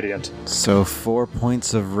is the radiant. So, 4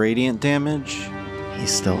 points of radiant damage.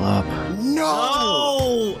 He's still up.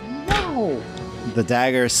 No! No! The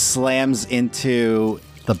dagger slams into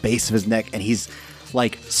the base of his neck, and he's,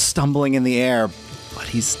 like, stumbling in the air, but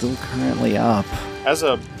he's still currently up. As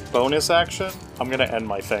a bonus action, I'm gonna end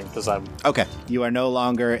my thing, because I'm... Okay, you are no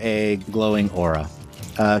longer a glowing aura.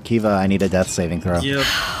 Kiva, I need a death saving throw. Yep.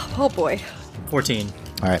 Oh boy. 14.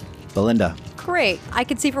 All right, Belinda. Great. I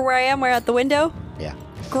can see from where I am. We're at the window. Yeah.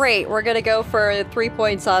 Great. We're going to go for 3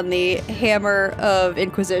 points on the Hammer of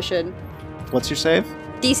Inquisition. What's your save?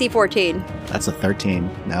 DC 14. That's a 13.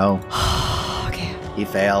 No, Okay. he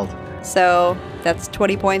failed. So that's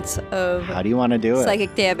 20 points of How do you want to do it?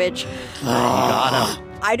 psychic damage. You got him.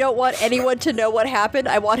 I don't want anyone to know what happened.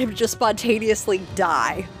 I want him to just spontaneously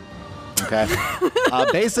die. Okay.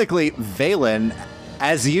 Basically, Valen,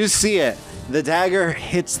 as you see it, the dagger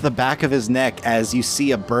hits the back of his neck as you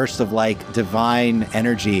see a burst of, like, divine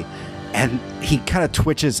energy. And he kind of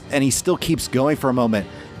twitches, and he still keeps going for a moment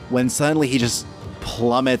when suddenly he just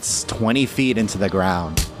plummets 20 feet into the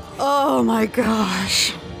ground. Oh my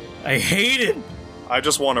gosh. I hate it! I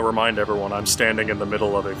just want to remind everyone I'm standing in the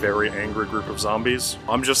middle of a very angry group of zombies.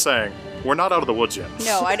 I'm just saying, we're not out of the woods yet.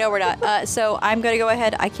 No, I know we're not. So I'm going to go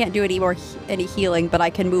ahead. I can't do any healing, but I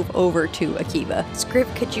can move over to Akiva.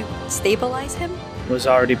 Scriv, could you stabilize him? Was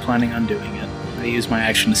already planning on doing it. I used my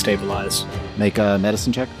action to stabilize. Make a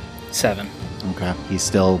medicine check. 7. Okay. He's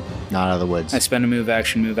still not out of the woods. I spend a move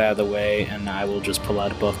action, move out of the way, and I will just pull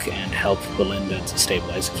out a book and help Belinda to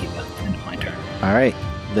stabilize Akiva. End of my turn. All right.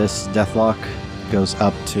 This deathlock goes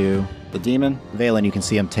up to the demon. Valen, you can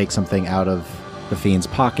see him take something out of the fiend's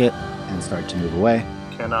pocket and start to move away.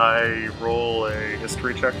 Can I roll a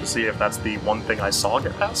history check to see if that's the one thing I saw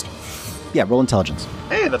get past? Yeah, roll intelligence.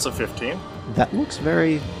 Hey, that's a 15. That looks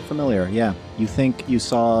very familiar, yeah. You think you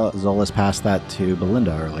saw Zolas pass that to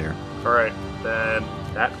Belinda earlier. Alright, then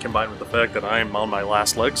that combined with the fact that I'm on my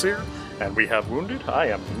last legs here, and we have wounded, I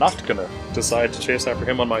am not gonna decide to chase after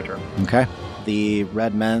him on my turn. Okay. The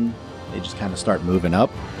red men, they just kind of start moving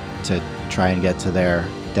up to try and get to their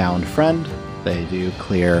downed friend. They do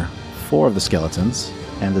clear 4 of the skeletons,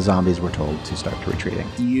 and the zombies were told to start retreating.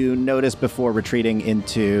 You notice before retreating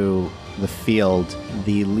into the field,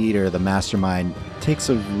 the leader, the mastermind, takes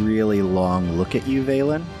a really long look at you,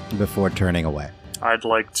 Valen, before turning away. I'd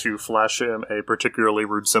like to flash him a particularly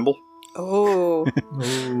rude symbol. Oh.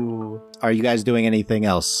 Ooh. Are you guys doing anything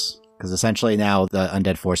else? Because essentially now the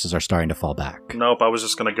undead forces are starting to fall back. Nope, I was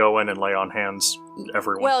just gonna go in and lay on hands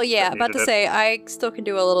everyone. Well, yeah, that about to needed it. say, I still can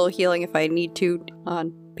do a little healing if I need to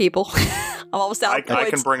on people. I'm almost out I of points.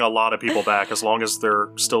 can bring a lot of people back as long as they're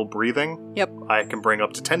still breathing. Yep. I can bring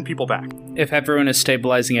up to 10 people back. If everyone is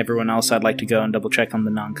stabilizing everyone else, I'd like to go and double check on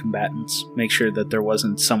the non-combatants. Make sure that there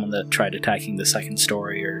wasn't someone that tried attacking the second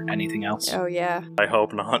story or anything else. Oh, yeah. I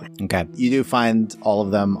hope not. Okay. You do find all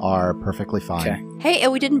of them are perfectly fine. Okay. Hey,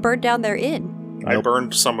 and we didn't burn down their inn. I Nope.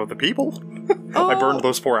 burned some of the people. Oh. I burned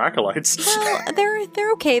those 4 acolytes. Well,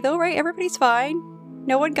 they're okay, though, right? Everybody's fine.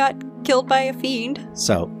 No one got killed by a fiend.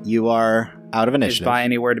 So you are out of Is initiative. by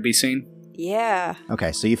anywhere to be seen? Yeah.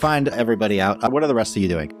 Okay, so you find everybody out. What are the rest of you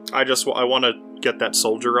doing? I want to get that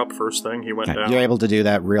soldier up first thing. He went Okay, down. you're able to do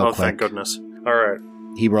that real Oh, quick. thank goodness. All right.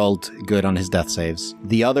 He rolled good on his death saves.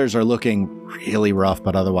 The others are looking really rough,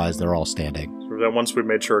 but otherwise they're all standing. So then once we've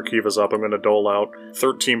made sure Akiva's up, I'm going to dole out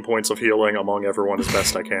 13 points of healing among everyone as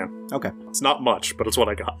best I can. Okay. It's not much, but it's what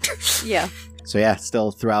I got. Yeah. So yeah,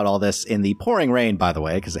 still throughout all this in the pouring rain, by the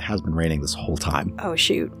way, because it has been raining this whole time. Oh,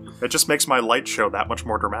 shoot. It just makes my light show that much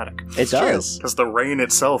more dramatic. It does. Because the rain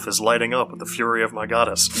itself is lighting up with the fury of my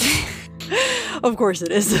goddess. Of course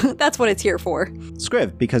it is. That's what it's here for.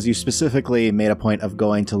 Scriv, because you specifically made a point of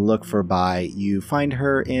going to look for Bai, you find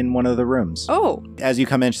her in one of the rooms. Oh. As you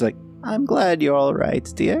come in, she's like, I'm glad you're all right,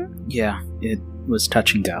 dear. Yeah, it was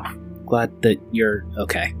touch and go. Glad that you're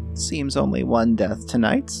okay. Seems only one death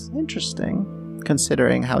tonight. Interesting,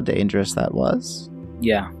 considering how dangerous that was.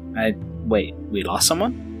 Yeah, wait, we lost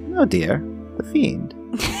someone? No, dear. The fiend.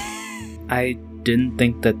 I didn't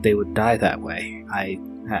think that they would die that way.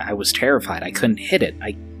 I was terrified. I couldn't hit it.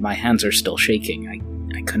 My hands are still shaking.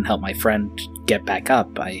 I couldn't help my friend get back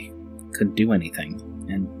up. I couldn't do anything.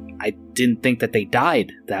 And I didn't think that they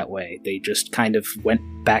died that way. They just kind of went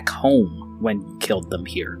back home when you killed them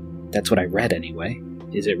here. That's what I read anyway.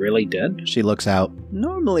 Is it really dead? She looks out.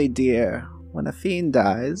 Normally, dear, when a fiend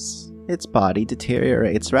dies, its body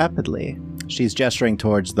deteriorates rapidly. She's gesturing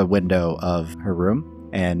towards the window of her room.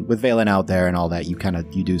 And with Valen out there and all that,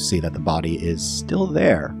 you do see that the body is still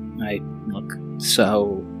there. I look.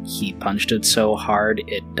 So he punched it so hard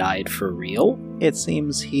it died for real? It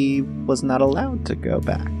seems he was not allowed to go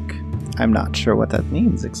back. I'm not sure what that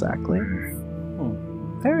means exactly.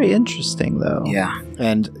 Very interesting, though. Yeah.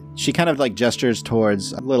 And she kind of gestures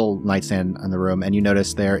towards a little nightstand in the room, and you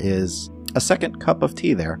notice there is a second cup of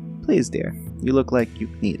tea there. Please, dear. You look like you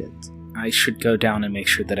need it. I should go down and make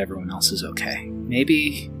sure that everyone else is okay.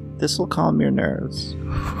 Maybe... This will calm your nerves.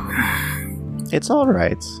 It's all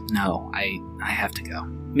right. No, I have to go.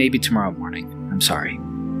 Maybe tomorrow morning. I'm sorry.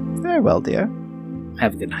 Very well, dear.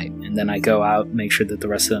 Have a good night. And then I go out, make sure that the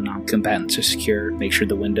rest of the non-combatants are secure, make sure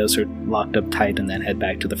the windows are locked up tight, and then head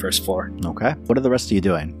back to the first floor. Okay. What are the rest of you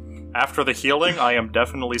doing? After the healing, I am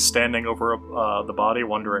definitely standing over the body,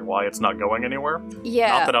 wondering why it's not going anywhere. Yeah.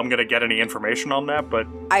 Not that I'm going to get any information on that, but...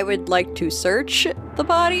 I would like to search the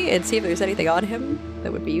body and see if there's anything on him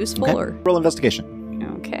that would be useful, Okay. or... Roll investigation.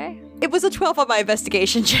 Okay. It was a 12 on my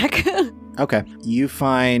investigation check. Okay. You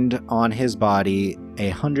find on his body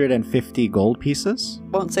 150 gold pieces,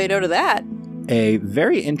 Won't say no to that. a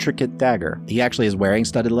very intricate dagger. He actually is wearing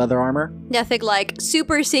studded leather armor. Nothing like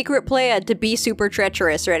super secret plan to be super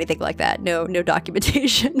treacherous or anything like that. No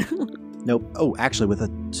documentation. Nope. Oh, actually, with a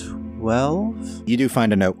 12, you do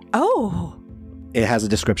find a note. Oh. It has a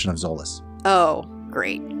description of Zolas. Oh,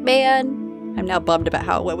 great. Man, I'm now bummed about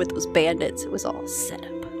how it went with those bandits. It was all set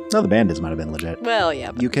up. No, the bandits might have been legit. Well,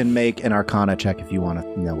 yeah. But... You can make an Arcana check if you want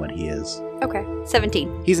to know what he is. Okay.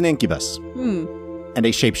 17. He's an incubus Hmm. and a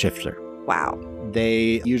shapeshifter. Wow.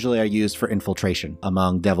 They usually are used for infiltration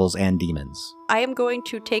among devils and demons. I am going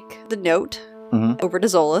to take the note Mhm. over to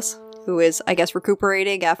Zolas, who is, I guess,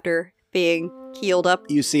 recuperating after being healed up.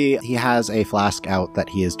 You see, he has a flask out that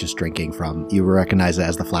he is just drinking from. You recognize it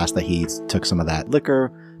as the flask that he took some of that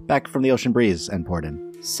liquor back from the ocean breeze and poured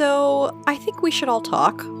in. So, I think we should all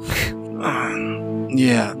talk.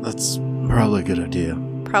 Yeah, that's probably a good idea.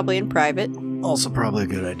 Probably in private. Also probably a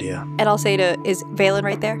good idea. And I'll say to, is Valen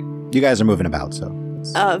right there? You guys are moving about, so...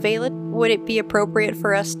 Valen, would it be appropriate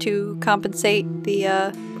for us to compensate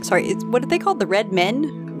the, what did they call it? The Red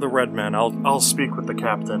Men? The Red Man, I'll speak with the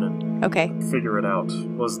captain and Okay. figure it out.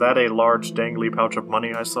 Was that a large dangly pouch of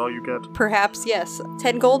money I saw you get? Perhaps, yes.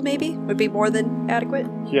 10 gold, maybe? Would be more than adequate?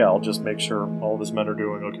 Yeah, I'll just make sure all of his men are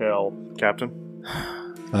doing okay. Captain?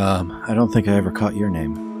 I don't think I ever caught your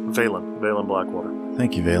name. Valen Blackwater.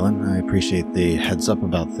 Thank you, Valen. I appreciate the heads up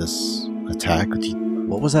about this attack.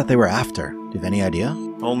 What was that they were after? Do you have any idea?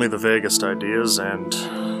 Only the vaguest ideas, and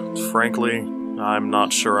frankly, I'm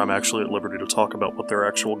not sure I'm actually at liberty to talk about what their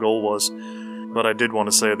actual goal was. But I did want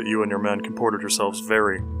to say that you and your men comported yourselves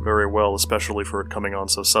very, very well, especially for it coming on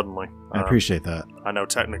so suddenly. I appreciate that. I know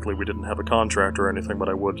technically we didn't have a contract or anything, but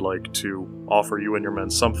I would like to offer you and your men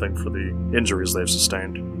something for the injuries they've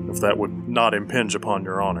sustained, if that would not impinge upon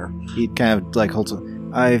your honor. He kind of like holds.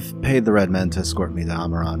 I've paid the Red Men to escort me to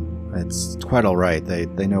Amaran. It's quite all right. They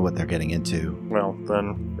know what they're getting into. Well,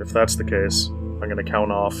 then, if that's the case, I'm going to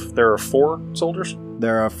count off. There are 4 soldiers?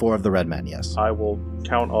 There are 4 of the Red Men, yes. I will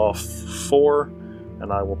count off 4,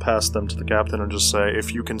 and I will pass them to the captain and just say,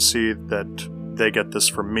 if you can see that they get this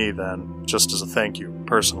from me, then, just as a thank you,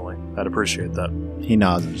 personally, I'd appreciate that. He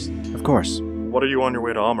nods. Of course. What are you on your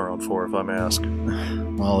way to Amaran for, if I may ask?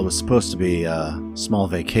 Well, it was supposed to be a small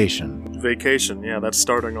vacation. Vacation, yeah, that's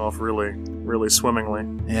starting off really, really swimmingly.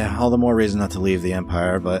 Yeah, all the more reason not to leave the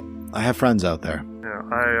Empire, but I have friends out there.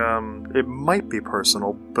 Yeah, it might be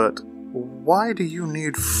personal, but why do you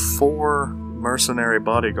need 4 mercenary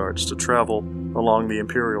bodyguards to travel along the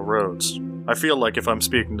Imperial roads? I feel like if I'm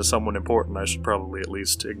speaking to someone important, I should probably at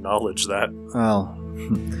least acknowledge that. Well,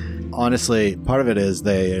 honestly, part of it is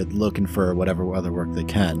they're looking for whatever other work they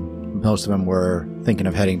can. Most of them were thinking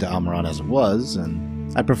of heading to Amaran as it was,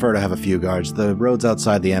 and I'd prefer to have a few guards. The roads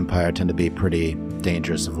outside the Empire tend to be pretty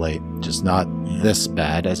dangerous of late. Just not this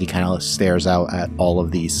bad, as he kind of stares out at all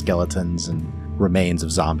of these skeletons and remains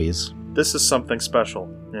of zombies. This is something special,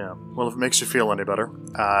 yeah. Well, if it makes you feel any better,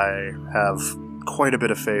 I have quite a bit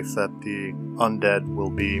of faith that the undead will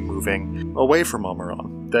be moving away from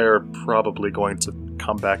Amaran. They're probably going to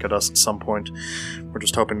come back at us at some point. We're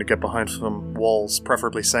just hoping to get behind some walls,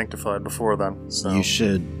 preferably sanctified before then. So You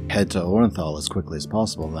should head to Orenthal as quickly as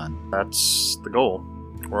possible, then. that's the goal.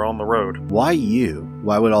 We're on the road. Why you?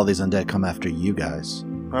 Why would all these undead come after you guys?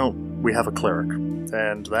 Well, we have a cleric,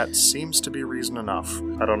 and that seems to be reason enough.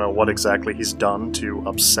 I don't know what exactly he's done to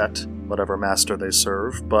upset whatever master they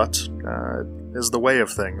serve, but is the way of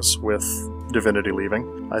things with divinity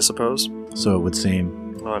leaving, I suppose. So it would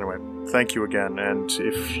seem. Well, anyway, thank you again, and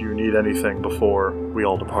if you need anything before we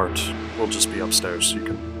all depart, we'll just be upstairs. You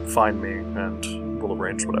can find me, and we'll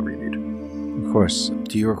arrange whatever you need. Of course.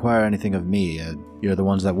 Do you require anything of me? You're the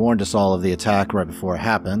ones that warned us all of the attack right before it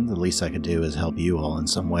happened. The least I could do is help you all in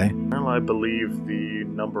some way. Well, I believe the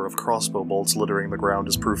number of crossbow bolts littering the ground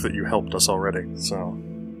is proof that you helped us already, so... All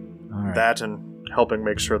right. That and helping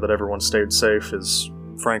make sure that everyone stayed safe is,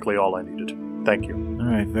 frankly, all I needed. Thank you. All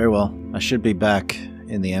right, very well. I should be back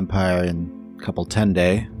in the Empire in a couple 10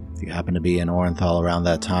 day, if you happen to be in Orenthal around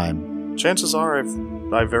that time. Chances are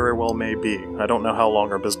I very well may be. I don't know how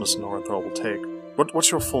long our business in Orenthal will take.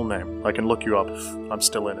 What's your full name? I can look you up if I'm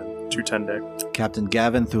still in it. 210 Captain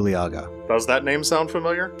Gavin Thuliaga. Does that name sound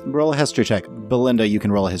familiar? Roll a history check. Belinda, you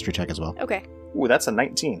can roll a history check as well. Okay. Ooh, that's a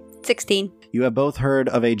 19. 16. You have both heard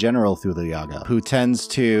of a General Thuliaga who tends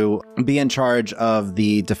to be in charge of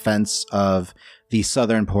the defense of the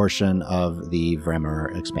southern portion of the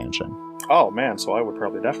Vremer expansion. Oh, man, so I would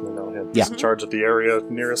probably definitely know him. Yeah. He's in charge of the area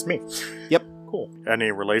nearest me. Yep. Cool.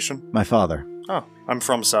 Any relation? My father. Oh, I'm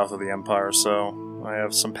from south of the Empire, so I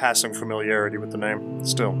have some passing familiarity with the name.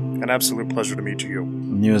 Still, an absolute pleasure to meet you.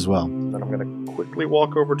 You as well. Then I'm going to quickly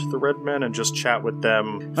walk over to the Red Men and just chat with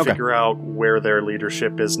them, Okay. figure out where their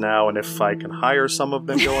leadership is now, and if I can hire some of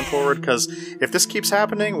them going forward, because if this keeps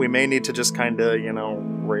happening, we may need to just kind of,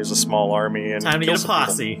 raise a small army and Time to kill get a some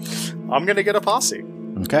posse. people. I'm going to get a posse.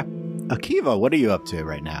 Okay. Akiva, what are you up to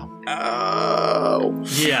right now? Oh.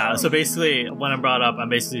 Yeah, so basically, when I'm brought up, I'm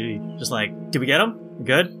basically just like, did we get him? We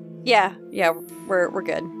good? Yeah, we're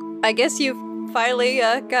good. I guess you've finally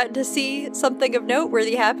gotten to see something of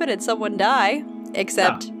noteworthy happen and someone die.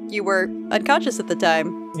 Except you were unconscious at the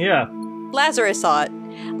time. Yeah. Lazarus saw it.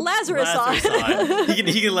 Lazarus saw it.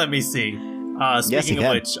 He can let me see. Speaking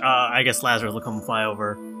of which, I guess Lazarus will come fly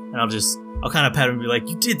over, and I'll kind of pet him and be like,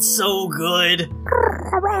 you did so good.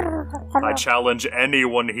 I challenge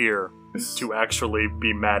anyone here to actually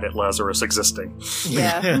be mad at Lazarus existing.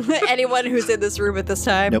 Yeah. Anyone who's in this room at this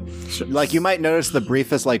time. Nope. Like, you might notice the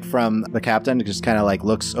briefest, from the captain, just kind of,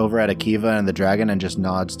 looks over at Akiva and the dragon and just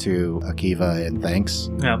nods to Akiva in thanks.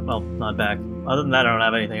 Yeah, well, not back. Other than that, I don't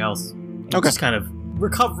have anything else. I'm just kind of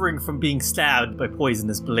recovering from being stabbed by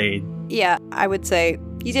poisonous blade. Yeah, I would say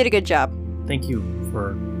you did a good job. Thank you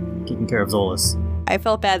for taking care of Zolas. I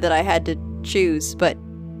felt bad that I had to choose, but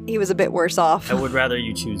he was a bit worse off. I would rather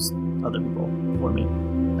you choose other people for me.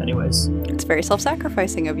 Anyways. It's very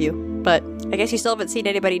self-sacrificing of you, but I guess you still haven't seen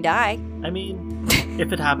anybody die. I mean,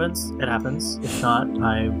 if it happens, it happens. If not,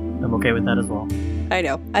 I'm okay with that as well. I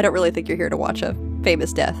know. I don't really think you're here to watch a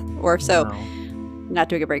famous death, or if so, No. not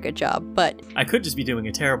doing a very good job, but I could just be doing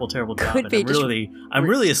a terrible, terrible job, Could and be I'm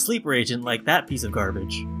really a sleeper agent like that piece of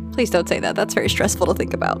garbage. please don't say that. That's very stressful to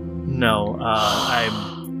think about. No,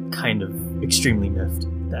 I'm kind of extremely miffed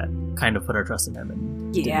that kind of put our trust in him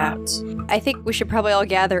and did Yeah. not. I think we should probably all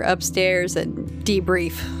gather upstairs and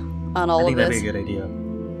debrief on all I of think that'd this. be a good idea.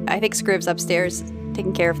 I think Scriv's upstairs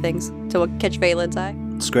taking care of things to catch Valen's eye.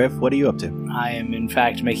 Scriv, what are you up to? I am, in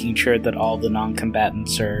fact, making sure that all the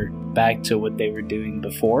non-combatants are back to what they were doing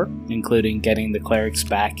before, including getting the clerics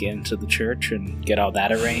back into the church and get all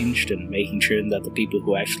that arranged, and making sure that the people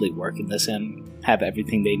who actually work in this inn have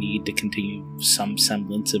everything they need to continue some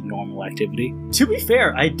semblance of normal activity. To be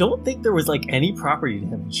fair, I don't think there was any property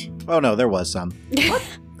damage. Oh, no, there was some.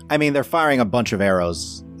 I mean, they're firing a bunch of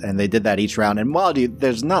arrows, and they did that each round. And while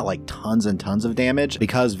there's not tons and tons of damage,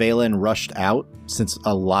 because Valen rushed out, since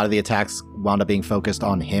a lot of the attacks wound up being focused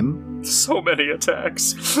on him. So many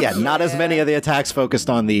attacks. Yeah, not as many of the attacks focused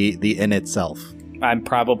on the inn itself. I'm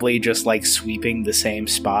probably just sweeping the same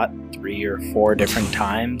spot 3 or 4 different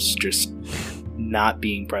times, just not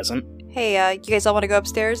being present. Hey, you guys all want to go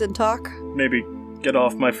upstairs and talk? Maybe get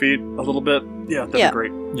off my feet a little bit. Yeah, that'd be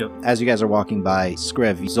great. As you guys are walking by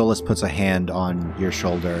Scriv, Zolas puts a hand on your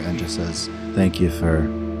shoulder and just says, "Thank you for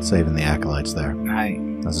saving the acolytes there.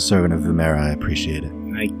 As a servant of Vimera, I appreciate it."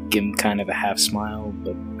 I give him kind of a half smile,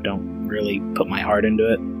 but don't really put my heart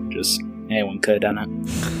into it. Just anyone could have done it.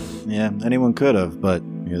 Yeah, anyone could have, but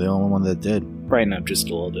you're the only one that did. Brighten up just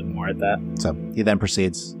a little bit more at that. So he then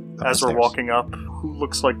proceeds up As the we're stairs. walking up, who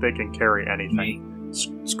looks like they can carry anything? Me.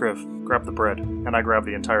 Scriv, grab the bread, and I grab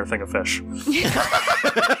the entire thing of fish.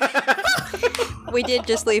 We did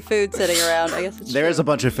just leave food sitting around. I guess it's There is a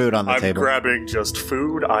bunch of food on the I'm table. grabbing just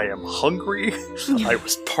food. I am hungry. I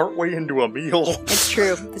was partway into a meal. It's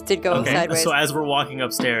true. This did go Okay, sideways. so as we're walking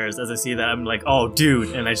upstairs, as I see that, I'm like, oh,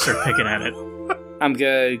 dude, and I start picking at it. I'm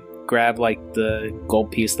gonna grab the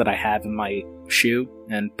gold piece that I have in my shoe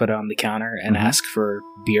and put it on the counter and ask for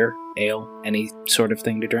beer, ale, any sort of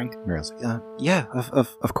thing to drink. Muriel's like, yeah,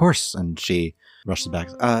 of course. And she rushes back.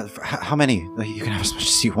 How many? You can have as much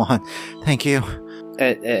as you want. Thank you.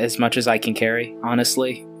 As much as I can carry,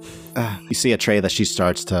 honestly. You see a tray that she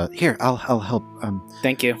starts to. Here, I'll help.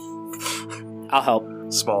 Thank you. I'll help.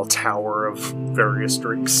 Small tower of various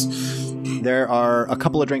drinks. There are a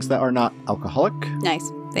couple of drinks that are not alcoholic. Nice.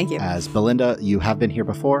 Thank you. As Belinda, you have been here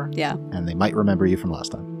before. Yeah. And they might remember you from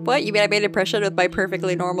last time. What? You mean I made an impression with my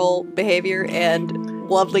perfectly normal behavior and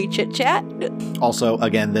lovely chit-chat? Also,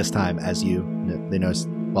 again, this time, as they noticed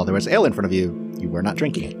while there was ale in front of you, you were not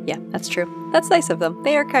drinking it. Yeah, that's true. That's nice of them.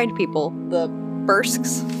 They are kind people. The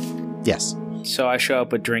Bursks. Yes. So I show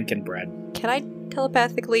up with drink and bread. Can I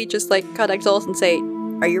telepathically just contact Zolas and say,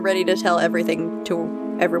 Are you ready to tell everything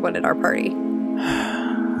to everyone in our party?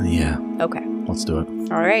 Yeah, Okay. let's do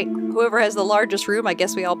it. All right. Whoever has the largest room, I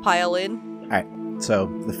guess we all pile in. So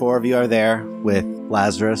the four of you are there with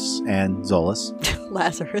Lazarus and Zolas.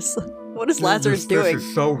 Lazarus. What is Lazarus doing? This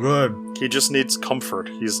is so good. He just needs comfort.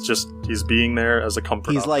 He's being there as a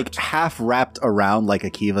comfort. He's like object. half wrapped around like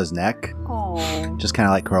Akiva's neck, Oh. just kind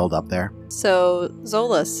of like curled up there. So,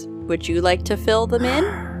 Zolas, would you like to fill them in?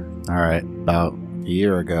 All right, about a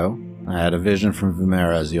year ago, I had a vision from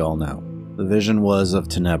Vimera, as you all know. The vision was of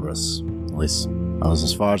Tenebris. At least, that was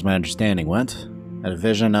as far as my understanding went. I had a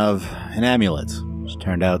vision of an amulet, which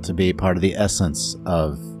turned out to be part of the essence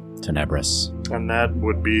of Tenebris. And that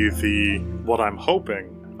would be what I'm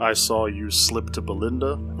hoping I saw you slip to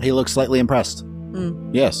Belinda. He looked slightly impressed.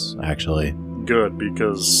 Hmm. Yes, actually. Good,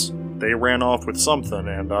 because they ran off with something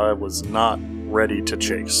and I was not ready to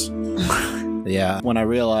chase. Yeah, when I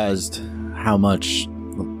realized how much,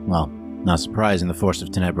 well, not surprising, the force of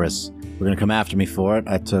Tenebris were going to come after me for it,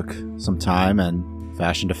 I took some time and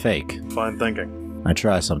fashioned a fake. Fine thinking. I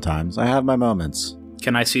try sometimes. I have my moments.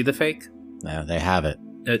 Can I see the fake? They have it.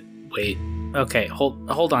 Wait. Okay,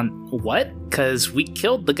 hold on. What? Because we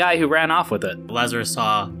killed the guy who ran off with it. Lazarus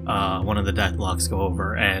saw one of the deathlocks go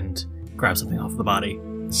over and grab something off the body.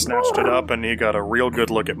 Snatched it up and he got a real good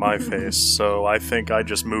look at my face, so I think I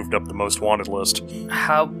just moved up the most wanted list.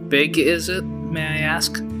 How big is it, may I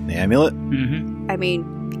ask? The amulet? Mm-hmm. I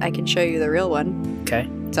mean, I can show you the real one. Okay.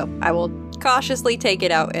 So, I will cautiously take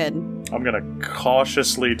it out and... I'm gonna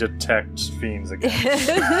cautiously detect fiends again.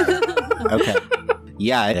 Okay.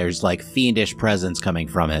 Yeah, there's like fiendish presence coming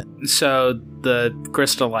from it. So, the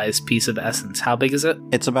crystallized piece of essence, how big is it?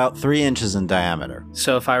 It's about 3 inches in diameter.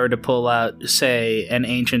 So if I were to pull out, say, an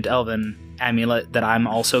ancient elven amulet that I'm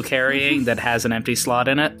also carrying that has an empty slot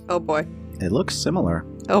in it? Oh boy. It looks similar.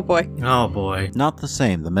 Oh boy. Oh boy. Not the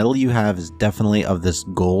same. The metal you have is definitely of this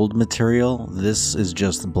gold material. This is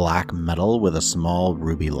just black metal with a small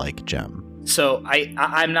ruby-like gem. So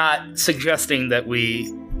I'm not suggesting that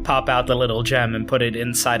we pop out the little gem and put it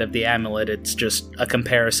inside of the amulet. It's just a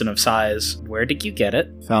comparison of size. Where did you get it?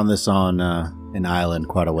 Found this on an island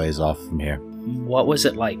quite a ways off from here. What was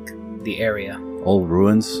it like, the area? Old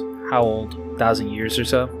ruins. How old? 1,000 years or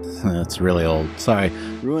so? That's really old. Sorry,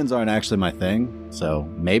 ruins aren't actually my thing, so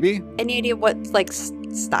maybe? Any idea what, like,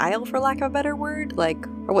 style, for lack of a better word? Like,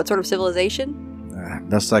 or what sort of civilization?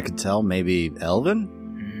 Best I could tell, maybe Elven?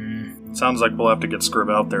 Sounds like we'll have to get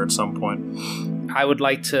Scrib out there at some point. I would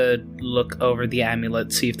like to look over the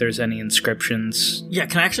amulet, see if there's any inscriptions. Yeah,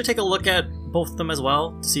 can I actually take a look at both of them as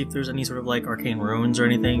well to see if there's any sort of like arcane runes or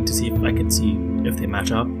anything to see if I can see if they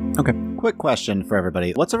match up? Okay, quick question for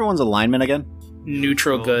everybody. What's everyone's alignment again?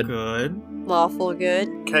 Neutral Oh, good. Good. Lawful good.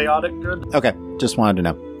 Chaotic good? Okay, just wanted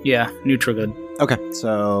to know. Yeah, neutral good. Okay,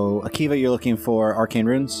 so Akiva, you're looking for arcane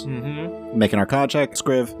runes? Mm-hmm. Make an arcana check.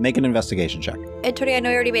 Scriv, make an investigation check. And Tony, I know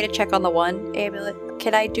you already made a check on the one amulet.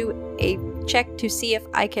 Can I do a check to see if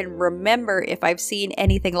I can remember if I've seen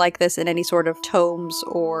anything like this in any sort of tomes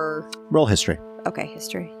or... Roll history. Okay,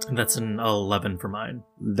 history. That's an 11 for mine.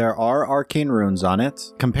 There are arcane runes on it.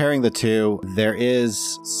 Comparing the two, there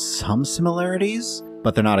is some similarities,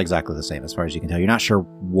 but they're not exactly the same as far as you can tell. You're not sure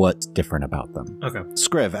what's different about them. Okay.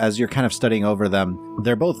 Scriv, as you're kind of studying over them,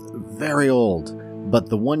 they're both very old, but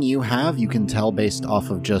the one you have, you can tell based off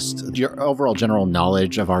of just your overall general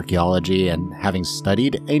knowledge of archaeology and having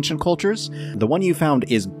studied ancient cultures. The one you found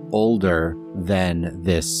is older than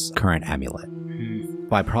this current amulet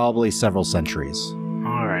by probably several centuries.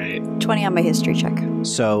 All right. 20 on my history check.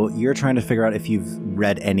 So you're trying to figure out if you've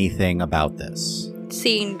read anything about this.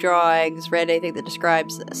 Seen drawings, read anything that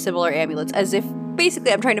describes similar amulets, as if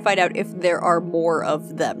basically I'm trying to find out if there are more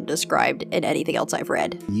of them described in anything else I've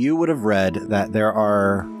read. You would have read that there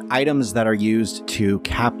are items that are used to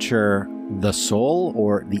capture the soul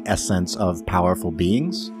or the essence of powerful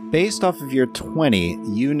beings. Based off of your 20,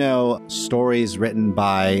 you know stories written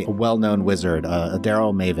by a well-known wizard,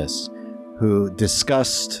 Daryl Mavis, who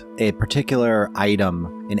discussed a particular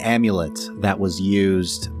item, an amulet, that was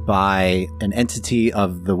used by an entity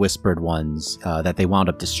of the Whispered Ones that they wound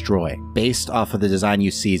up destroying. Based off of the design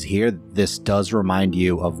you see here, this does remind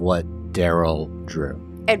you of what Daryl drew.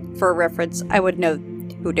 And for reference, I would know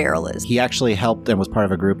who Daryl is. He actually helped and was part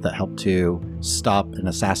of a group that helped to stop an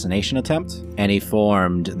assassination attempt, and he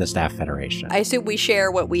formed the Staff Federation. I assume we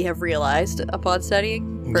share what we have realized upon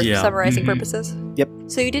studying for Yeah. summarizing Mhm. purposes. Yep.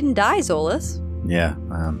 So you didn't die, Zolas. Yeah,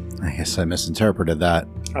 I guess I misinterpreted that.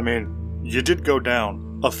 I mean, you did go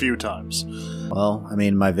down a few times. Well, I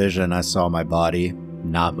mean, my vision, I saw my body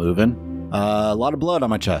not moving. A lot of blood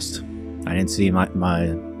on my chest. I didn't see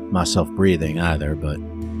myself breathing either, but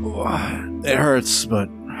It hurts, but...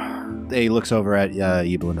 He looks over at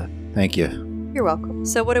you, Belinda. Thank you. You're welcome.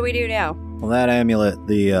 So what do we do now? Well, that amulet,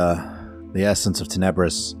 the essence of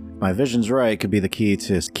Tenebris, my vision's right, could be the key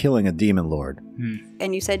to killing a demon lord.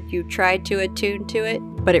 And you said you tried to attune to it,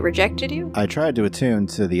 but it rejected you? I tried to attune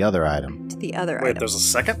to the other item. To the other Wait, item. there's a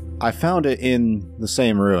second? I found it in the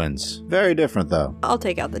same ruins. Very different, though. I'll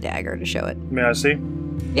take out the dagger to show it. May I see?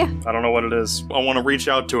 Yeah. I don't know what it is. I want to reach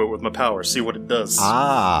out to it with my power, see what it does.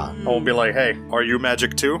 Ah. I won't be like, hey, are you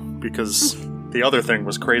magic too? Because the other thing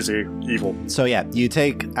was crazy evil. So yeah, you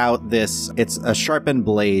take out this, it's a sharpened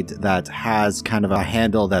blade that has kind of a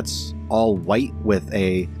handle that's all white with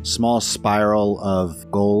a small spiral of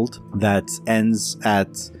gold that ends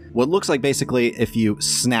at what looks like basically if you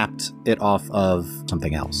snapped it off of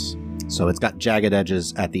something else. So it's got jagged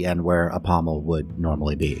edges at the end where a pommel would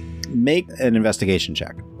normally be. Make an investigation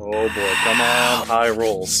check. Oh boy, come on, high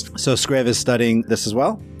rolls. So Scriv is studying this as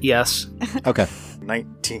well? Yes. Okay.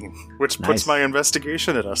 19, which Nice. puts my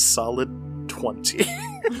investigation at a solid 20.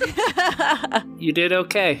 You did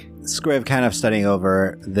okay. Scriv kind of studying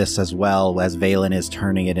over this as well as Valen is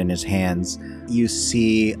turning it in his hands. You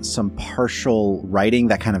see some partial writing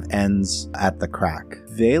that kind of ends at the crack.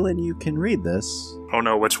 Valen, you can read this. Oh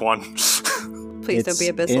no, which one? Please don't be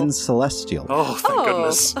abyssal. in Celestial. Oh, thank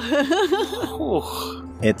goodness.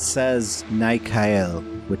 goodness. It says Nikael,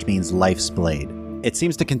 which means Life's Blade. It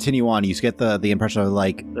seems to continue on. You get the impression of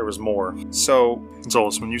like... There was more. So,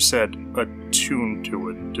 Zolas, when you said attune to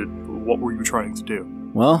it, what were you trying to do?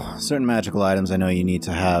 Well, certain magical items I know you need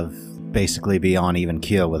to have basically be on even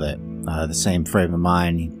keel with it. The same frame of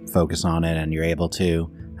mind, you focus on it, and you're able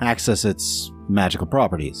to access its magical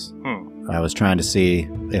properties. I was trying to see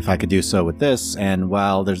if I could do so with this, and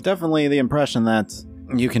while there's definitely the impression that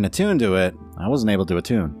you can attune to it, I wasn't able to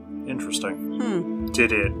attune. Interesting.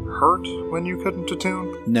 Did it hurt when you couldn't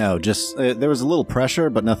attune? No, just there was a little pressure,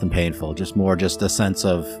 but nothing painful. Just more just a sense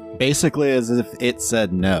of basically as if it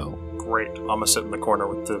said no. Great. I'm gonna sit in the corner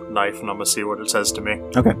with the knife and I'm gonna see what it says to me.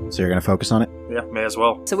 Okay, so you're going to focus on it? Yeah, may as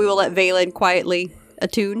well. So we will let Valen quietly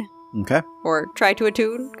attune, Okay. or try to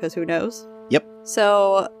attune, because who knows? Yep.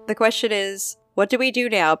 So the question is, what do we do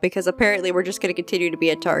now? Because apparently we're just going to continue to be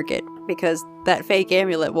a target, because that fake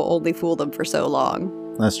amulet will only fool them for so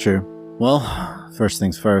long. That's true. Well, first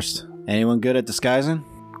things first. Anyone good at disguising?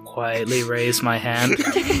 Quietly raise my hand.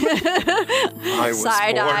 I was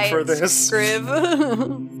born for this.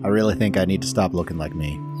 Scriv. I really think I need to stop looking like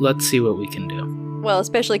me. Let's see what we can do. Well,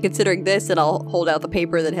 especially considering this, and I'll hold out the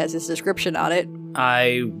paper that has his description on it.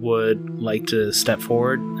 I would like to step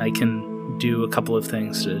forward. I can do a couple of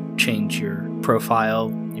things to change your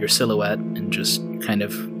profile, your silhouette, and just kind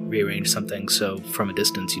of rearrange something so from a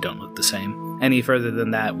distance you don't look the same. Any further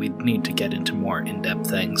than that, we'd need to get into more in-depth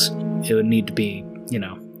things. It would need to be,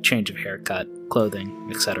 change of haircut, clothing,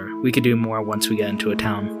 etc. We could do more once we get into a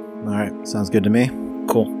town. Alright, sounds good to me.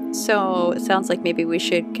 Cool. So it sounds like maybe we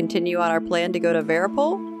should continue on our plan to go to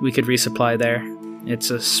Varipol. We could resupply there.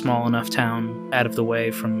 It's a small enough town, out of the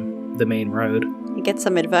way from the main road. And get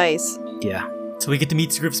some advice. Yeah. So we get to meet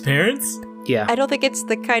Scrip's parents? Yeah. I don't think it's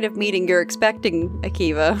the kind of meeting you're expecting,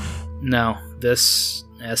 Akiva. No, this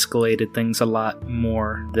escalated things a lot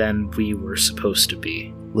more than we were supposed to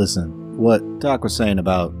be. Listen, what Doc was saying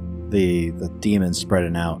about the demons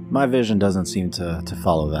spreading out, my vision doesn't seem to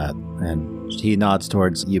follow that. And he nods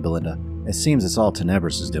towards you, Belinda. It seems it's all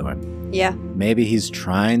Tenebris is doing. Yeah. Maybe he's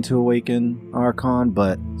trying to awaken Archon,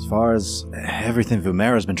 but as far as everything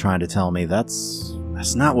Vumera's been trying to tell me, that's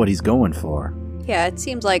not what he's going for. Yeah, it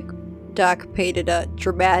seems like Doc painted a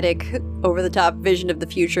dramatic, over-the-top vision of the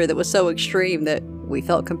future that was so extreme that we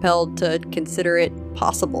felt compelled to consider it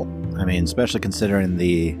possible. I mean, especially considering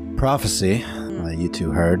the prophecy you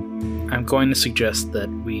two heard. I'm going to suggest that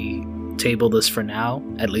we table this for now,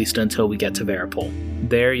 at least until we get to Varipol.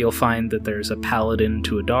 There you'll find that there's a paladin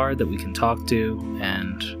to Adar that we can talk to,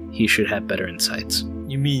 and he should have better insights.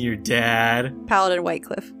 You mean your dad? Paladin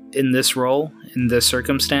Whitecliff. In this role, in this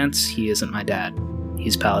circumstance, he isn't my dad.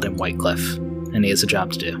 He's Paladin Whitecliff, and he has a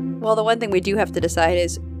job to do. Well, the one thing we do have to decide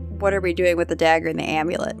is, what are we doing with the dagger and the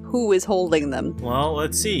amulet? Who is holding them? Well,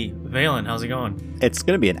 let's see. Valen, how's it going? It's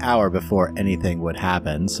going to be an hour before anything would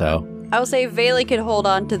happen, so... I will say Valen can hold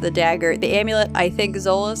on to the dagger. The amulet, I think,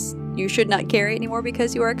 Zolas, you should not carry anymore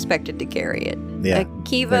because you are expected to carry it. Yeah, they're going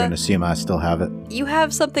to Akiva, assume I still have it. you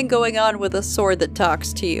have something going on with a sword that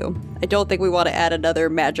talks to you. I don't think we want to add another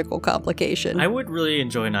magical complication. I would really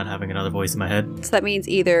enjoy not having another voice in my head. So that means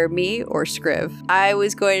either me or Scriv. I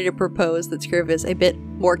was going to propose that Scriv is a bit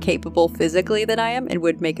more capable physically than I am and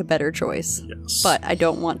would make a better choice. Yes. But I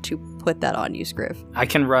don't want to put that on you, Scriv. I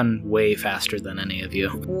can run way faster than any of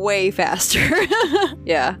you. Way faster.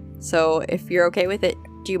 Yeah. So if you're okay with it,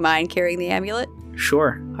 do you mind carrying the amulet?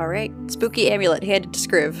 Sure. All right. Spooky amulet handed to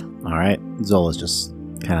Scriv. All right. Zola's just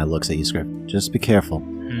kind of looks at you, Scriv. Just be careful.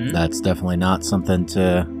 Mhm. That's definitely not something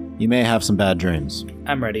to... You may have some bad dreams.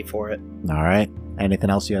 I'm ready for it. All right.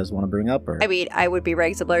 Anything else you guys want to bring up? Or? I mean, I would be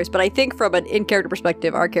rank similars, but I think from an in-character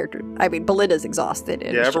perspective, our character, I mean, Belinda's exhausted.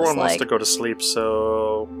 And Yeah, it's everyone just wants like, to go to sleep,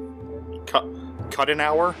 so cut an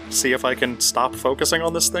hour, see if I can stop focusing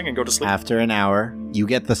on this thing and go to sleep. After an hour, you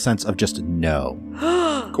get the sense of just no.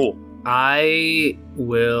 Cool. I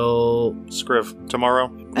will... Scriv,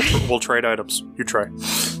 tomorrow, we'll trade items. You try.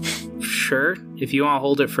 Sure. If you want to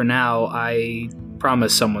hold it for now, I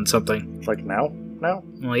promise someone something. Like now? Now?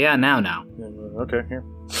 Well, yeah, now. Okay, here.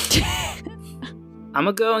 I'm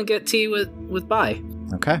gonna go and get tea with Bai.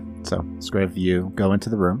 Okay. So, Scriv, you go into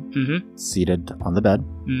the room. Mm-hmm. Seated on the bed,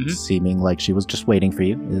 seeming like she was just waiting for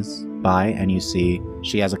you, is Bai, and you see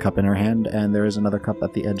she has a cup in her hand, and there is another cup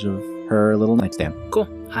at the edge of her little nightstand. Cool.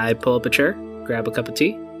 I pull up a chair, grab a cup of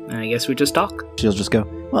tea, and I guess we just talk. She'll just go,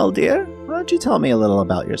 well, dear, why don't you tell me a little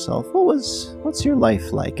about yourself? What's your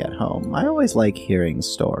life like at home? I always like hearing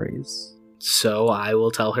stories. So I will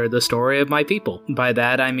tell her the story of my people. By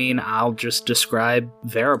that I mean I'll just describe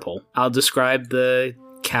Varipol. I'll describe the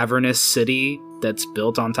cavernous city that's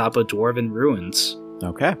built on top of dwarven ruins.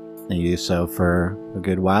 Okay. And you do so for a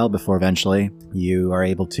good while before eventually you are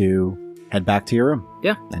able to head back to your room.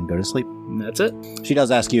 Yeah. And go to sleep. And that's it. She does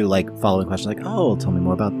ask you, like, following questions like, oh, tell me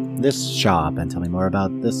more about this shop, and tell me more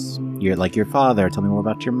about this, your father, tell me more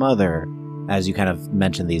about your mother, as you kind of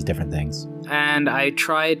mention these different things. And I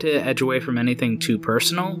try to edge away from anything too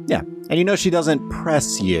personal. Yeah. And you know she doesn't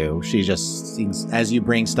press you. She just, as you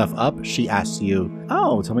bring stuff up, she asks you,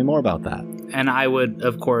 oh, tell me more about that. And I would,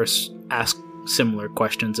 of course, ask similar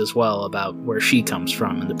questions as well about where she comes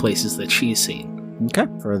from and the places that she's seen. Okay.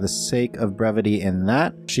 For the sake of brevity in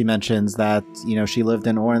that, she mentions that, she lived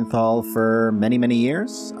in Orenthal for many, many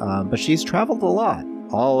years, but she's traveled a lot.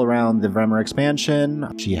 All around the Vremer expansion.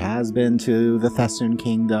 She has been to the Thessun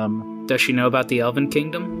Kingdom. Does she know about the Elven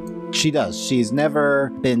Kingdom? She does. She's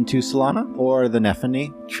never been to Solana or the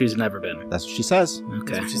Nephany. She's never been. That's what she says.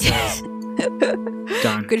 Okay. She says,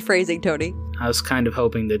 Darn. good phrasing, Tony. I was kind of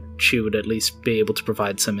hoping that she would at least be able to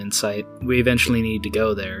provide some insight. We eventually need to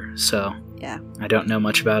go there, so Yeah. I don't know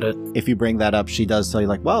much about it. If you bring that up, she does tell you,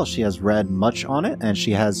 like, well, she has read much on it, and she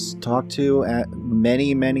has talked to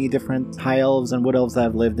many, many different high elves and wood elves that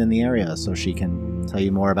have lived in the area, so she can tell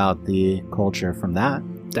you more about the culture from that.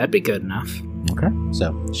 That'd be good enough. Okay.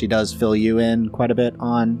 So she does fill you in quite a bit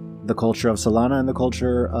on the culture of Solana and the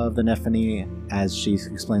culture of the Nephany, as she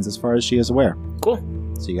explains as far as she is aware. Cool.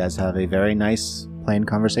 So you guys have a very nice, plain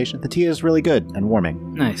conversation. The tea is really good and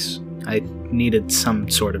warming. Nice. I needed some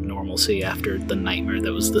sort of normalcy after the nightmare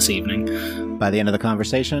that was this evening. By the end of the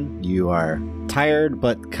conversation, you are tired,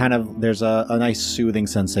 but kind of there's a nice soothing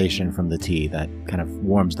sensation from the tea that kind of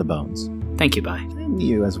warms the bones. Thank you, Bai. And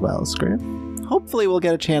you as well, Scriv. Hopefully we'll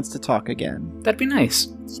get a chance to talk again. That'd be nice.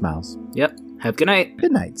 Smiles. Yep. Have a good night.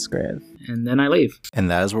 Good night, Scriv. And then I leave. And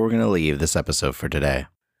that is where we're going to leave this episode for today.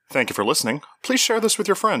 Thank you for listening. Please share this with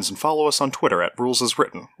your friends and follow us on Twitter at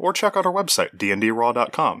RulesAsWritten, or check out our website,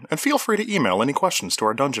 dndraw.com, and feel free to email any questions to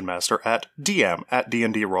our Dungeon Master at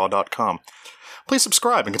dm@dndraw.com. Please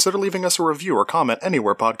subscribe and consider leaving us a review or comment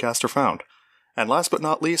anywhere podcasts are found. And last but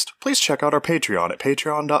not least, please check out our Patreon at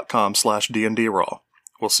patreon.com/dndraw.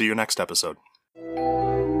 We'll see you next episode.